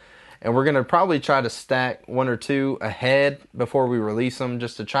 And we're going to probably try to stack 1 or 2 ahead before we release them,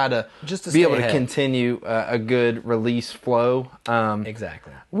 just to try to be able to continue a good release flow.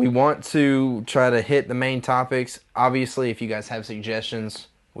 Exactly. We want to try to hit the main topics. Obviously, if you guys have suggestions,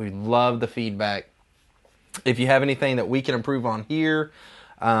 we love the feedback. If you have anything that we can improve on here,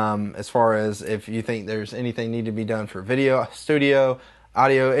 as far as if you think there's anything need to be done for video, studio,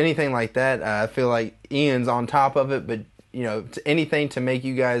 audio, anything like that, I feel like Ian's on top of it, but anything to make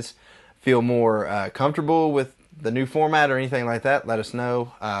you guys feel more comfortable with the new format or anything like that, let us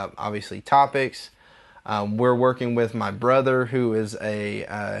know. Obviously, topics. We're working with my brother, who is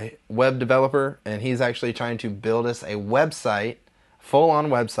a web developer, and he's actually trying to build us a website, full-on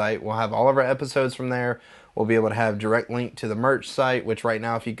website. We'll have all of our episodes from there. We'll be able to have direct link to the merch site, which right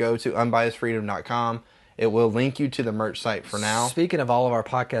now, if you go to unbiasedfreedom.com, it will link you to the merch site for now. Speaking of all of our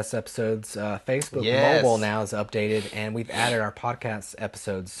podcast episodes, Facebook Mobile now is updated, and we've added our podcast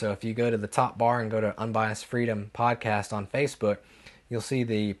episodes. So if you go to the top bar and go to Unbiased Freedom Podcast on Facebook, you'll see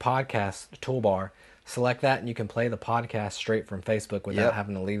the podcast toolbar. Select that, and you can play the podcast straight from Facebook without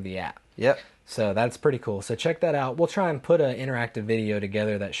having to leave the app. Yep. So that's pretty cool. So check that out. We'll try and put an interactive video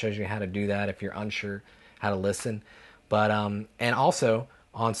together that shows you how to do that if you're unsure how to listen. But and also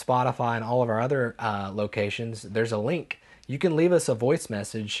on Spotify and all of our other locations, there's a link. You can leave us a voice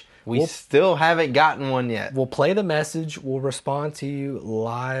message. We still haven't gotten one yet. We'll play the message. We'll respond to you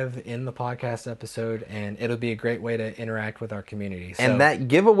live in the podcast episode, and it'll be a great way to interact with our community. So, and that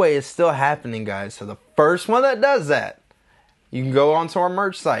giveaway is still happening, guys. So the first one that does that, you can go onto our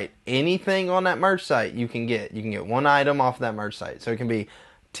merch site. Anything on that merch site you can get. You can get one item off that merch site. So it can be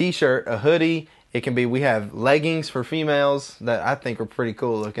t-shirt, a hoodie. It can be, we have leggings for females that I think are pretty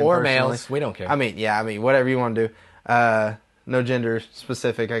cool looking. Or personally. males, we don't care. I mean, whatever you want to do. No gender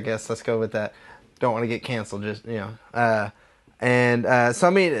specific, I guess. Let's go with that. Don't want to get canceled, just, hats,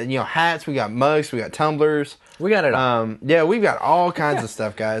 we got mugs, we got tumblers. We got it all. Yeah, we've got all kinds of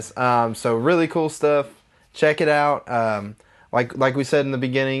stuff, guys. So really cool stuff. Check it out. Like we said in the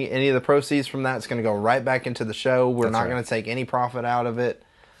beginning, any of the proceeds from that's going to go right back into the show. We're not going to take any profit out of it.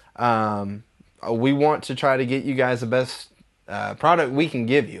 We want to try to get you guys the best product we can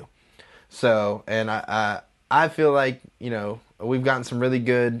give you. So, and I feel like, we've gotten some really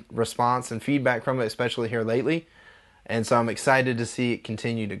good response and feedback from it, especially here lately. And so I'm excited to see it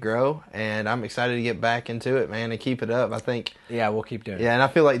continue to grow. And I'm excited to get back into it, man, and keep it up. I think. Yeah, we'll keep doing it. Yeah, and I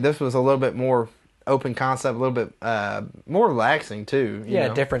feel like this was a little bit more open concept, a little bit more relaxing, too. You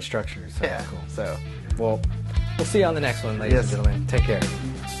know? Different structure. So yeah, cool. So, well, we'll see you on the next one, ladies and gentlemen. Take care.